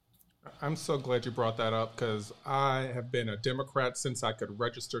 I'm so glad you brought that up because I have been a Democrat since I could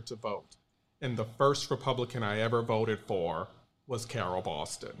register to vote. And the first Republican I ever voted for was Carol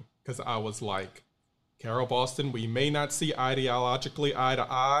Boston because I was like, Carol Boston, we may not see ideologically eye to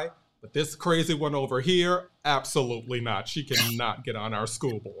eye, but this crazy one over here, absolutely not. She cannot get on our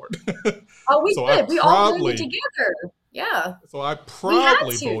school board. Oh, we did. We all did it together. Yeah. So I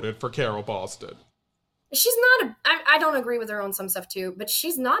proudly voted for Carol Boston. She's not I don't agree with her on some stuff too, but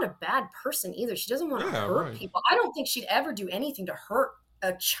she's not a bad person either. She doesn't want to hurt people. I don't think she'd ever do anything to hurt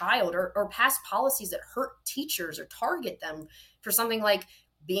a child or pass policies that hurt teachers or target them for something like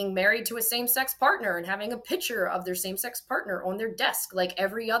being married to a same-sex partner and having a picture of their same-sex partner on their desk. Like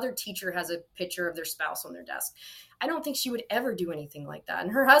every other teacher has a picture of their spouse on their desk. I don't think she would ever do anything like that.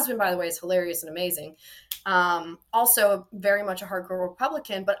 And her husband, by the way, is hilarious and amazing. Also very much a hardcore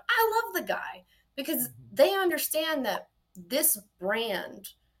Republican, but I love the guy. Because they understand that this brand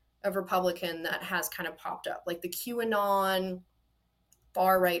of Republican that has kind of popped up, like the QAnon,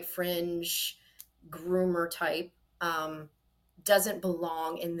 far-right fringe, groomer type, doesn't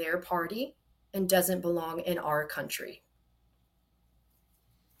belong in their party and doesn't belong in our country.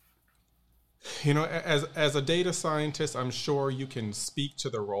 As a data scientist, I'm sure you can speak to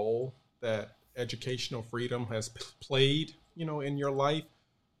the role that educational freedom has played, in your life.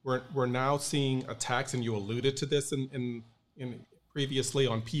 We're now seeing attacks, and you alluded to this in previously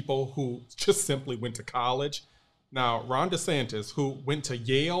on people who just simply went to college. Now, Ron DeSantis, who went to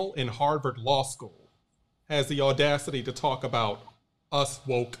Yale and Harvard Law School, has the audacity to talk about us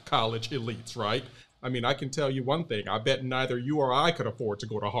woke college elites, right? I mean, I can tell you one thing. I bet neither you or I could afford to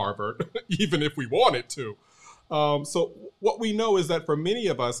go to Harvard, even if we wanted to. So what we know is that for many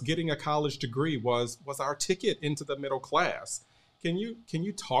of us, getting a college degree was our ticket into the middle class. Can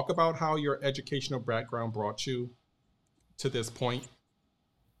you talk about how your educational background brought you to this point?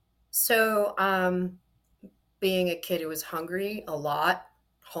 So, being a kid who was hungry a lot,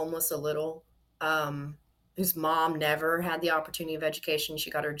 homeless a little, whose mom never had the opportunity of education. She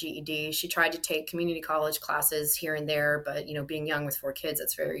got her GED. She tried to take community college classes here and there, but being young with 4 kids,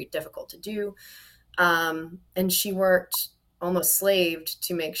 it's very difficult to do. And she worked almost slaved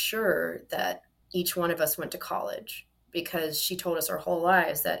to make sure that each one of us went to college. because she told us our whole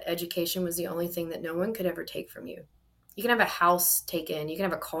lives that education was the only thing that no one could ever take from you. You can have a house taken, you can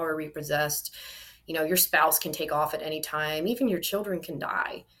have a car repossessed, your spouse can take off at any time, even your children can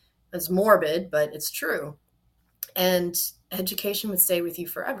die. It's morbid, but it's true. And education would stay with you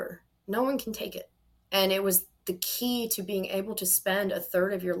forever. No one can take it. And it was the key to being able to spend a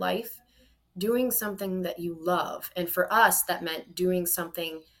third of your life doing something that you love. And for us, that meant doing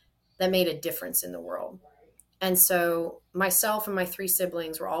something that made a difference in the world. And so myself and my 3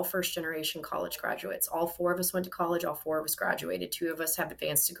 siblings were all first-generation college graduates. All 4 of us went to college. All 4 of us graduated. 2 of us have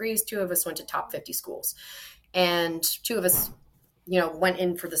advanced degrees. 2 of us went to top 50 schools. And 2 of us, went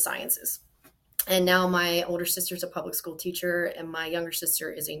in for the sciences. And now my older sister's a public school teacher, and my younger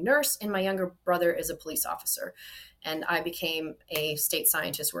sister is a nurse, and my younger brother is a police officer. And I became a state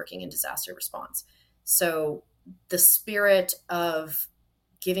scientist working in disaster response. So the spirit of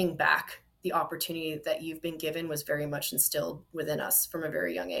giving back the opportunity that you've been given was very much instilled within us from a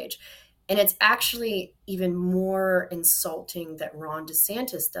very young age. And it's actually even more insulting that Ron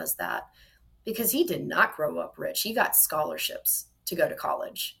DeSantis does that, because he did not grow up rich. He got scholarships to go to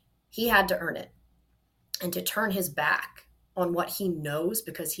college. He had to earn it. And to turn his back on what he knows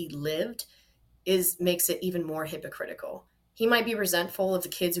because he lived makes it even more hypocritical. He might be resentful of the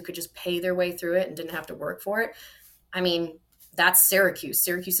kids who could just pay their way through it and didn't have to work for it. I mean, that's Syracuse.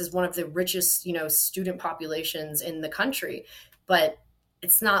 Syracuse is one of the richest, student populations in the country. But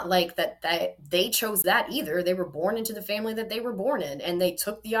it's not like that they chose that either. They were born into the family that they were born in, and they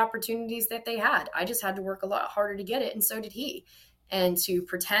took the opportunities that they had. I just had to work a lot harder to get it, and so did he. And to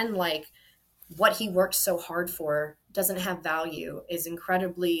pretend like what he worked so hard for doesn't have value is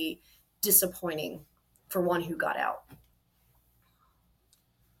incredibly disappointing for one who got out.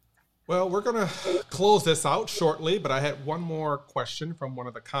 Well, we're going to close this out shortly, but I had one more question from one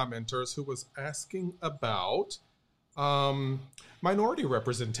of the commenters who was asking about minority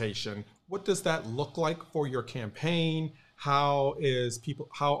representation. What does that look like for your campaign? How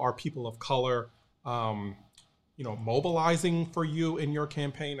are people of color mobilizing for you in your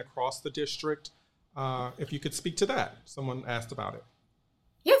campaign across the district? If you could speak to that. Someone asked about it.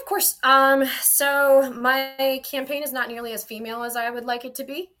 Yeah, of course. So my campaign is not nearly as female as I would like it to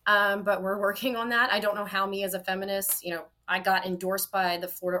be, but we're working on that. I don't know how me as a feminist, I got endorsed by the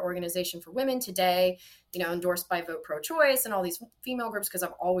Florida Organization for Women today, endorsed by Vote Pro-Choice and all these female groups, because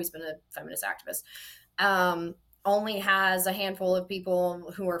I've always been a feminist activist. Only has a handful of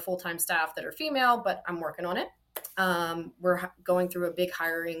people who are full-time staff that are female, but I'm working on it. We're going through a big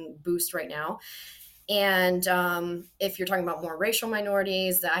hiring boost right now. And if you're talking about more racial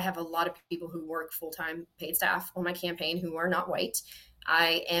minorities, I have a lot of people who work full-time paid staff on my campaign who are not white.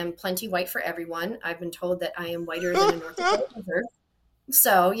 I am plenty white for everyone. I've been told that I am whiter than a North Dakota lizard.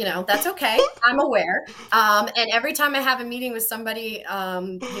 So, that's okay. I'm aware. And every time I have a meeting with somebody,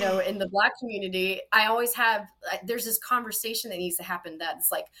 in the Black community, I always there's this conversation that needs to happen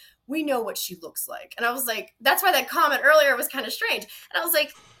that's like, we know what she looks like. And I was like, that's why that comment earlier was kind of strange. And I was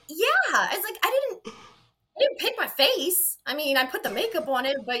like, yeah, it's like, I didn't pick my face. I mean, I put the makeup on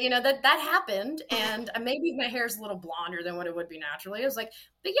it, but that happened. And maybe my hair is a little blonder than what it would be naturally. I was like,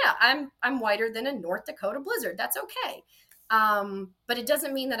 but yeah, I'm whiter than a North Dakota blizzard. That's okay. But it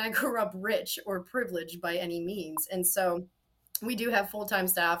doesn't mean that I grew up rich or privileged by any means. And so we do have full-time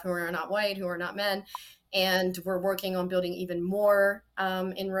staff who are not white, who are not men. And we're working on building even more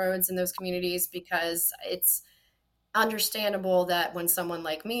inroads in those communities, because it's understandable that when someone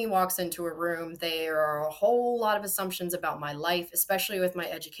like me walks into a room, there are a whole lot of assumptions about my life, especially with my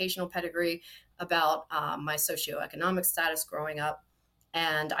educational pedigree, about my socioeconomic status growing up.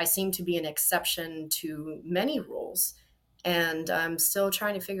 And I seem to be an exception to many rules. And I'm still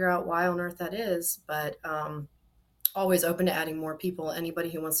trying to figure out why on earth that is, but always open to adding more people. Anybody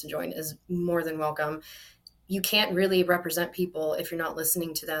who wants to join is more than welcome. You can't really represent people if you're not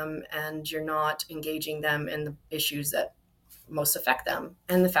listening to them and you're not engaging them in the issues that most affect them.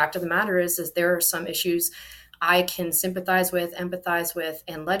 And the fact of the matter is there are some issues I can sympathize with, empathize with,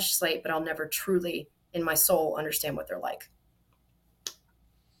 and legislate, but I'll never truly, in my soul, understand what they're like.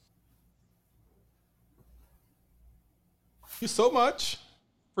 Thank you so much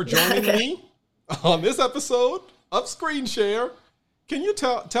for joining me on this episode of Screen Share. Can you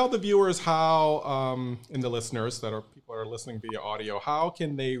tell the viewers how, and the listeners people are listening via audio, how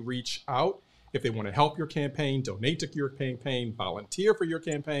can they reach out if they want to help your campaign, donate to your campaign, volunteer for your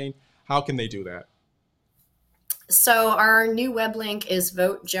campaign? How can they do that? So our new web link is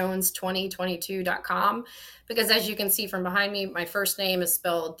votejones2022.com, because as you can see from behind me, my first name is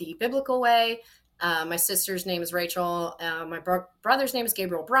spelled the biblical way. My sister's name is Rachel. My brother's name is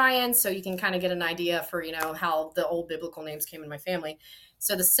Gabriel Bryan. So you can kind of get an idea for, how the old biblical names came in my family.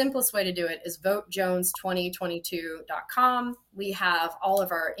 So the simplest way to do it is votejones2022.com. We have all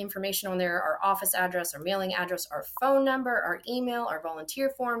of our information on there, our office address, our mailing address, our phone number, our email, our volunteer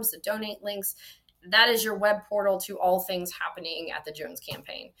forms, the donate links. That is your web portal to all things happening at the Jones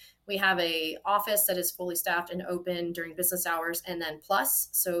campaign. We have a office that is fully staffed and open during business hours, and then plus,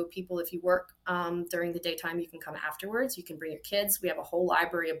 so people, if you work during the daytime, you can come afterwards. You can bring your kids. We have a whole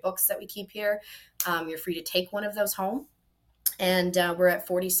library of books that we keep here. You're free to take one of those home. And we're at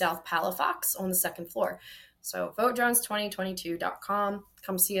 40 South Palafox on the second floor. So votejones2022.com.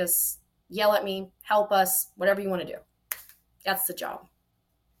 Come see us, yell at me, help us, whatever you want to do. That's the job.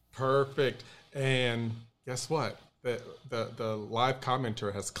 Perfect. And guess what? The live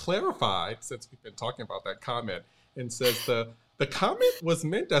commenter has clarified, since we've been talking about that comment, and says the comment was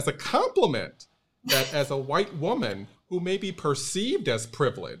meant as a compliment, that as a white woman who may be perceived as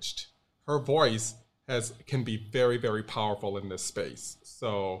privileged, her voice can be very, very powerful in this space.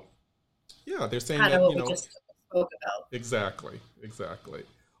 So yeah, they're saying that, we just spoke about. Exactly.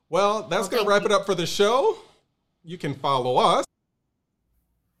 Well, that's going to wrap it up for the show. You can follow us.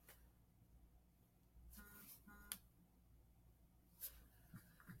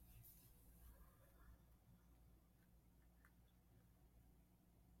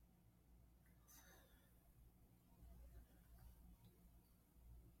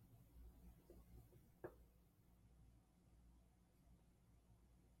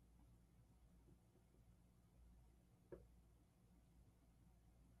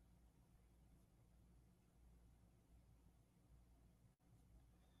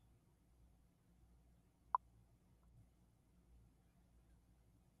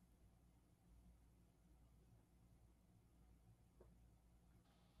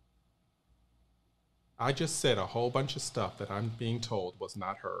 I just said a whole bunch of stuff that I'm being told was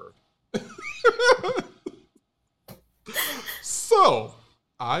not heard. So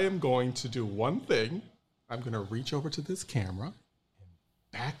I am going to do one thing. I'm going to reach over to this camera and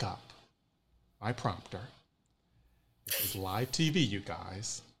back up my prompter. This is live TV, you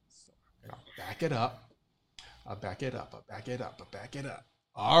guys. So I'll back it up. I'll back it up.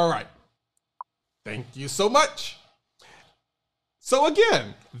 All right. Thank you so much. So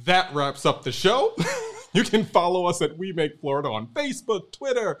again, that wraps up the show. You can follow us at We Make Florida on Facebook,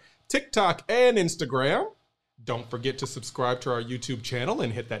 Twitter, TikTok, and Instagram. Don't forget to subscribe to our YouTube channel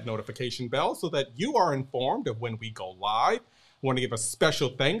and hit that notification bell so that you are informed of when we go live. I want to give a special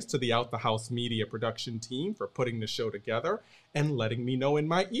thanks to the Out the House Media production team for putting the show together and letting me know in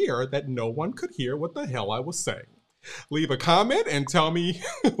my ear that no one could hear what the hell I was saying. Leave a comment and tell me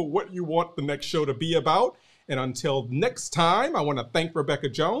what you want the next show to be about. And until next time, I want to thank Rebecca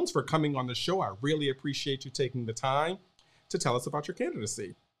Jones for coming on the show. I really appreciate you taking the time to tell us about your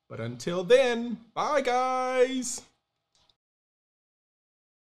candidacy. But until then, bye, guys.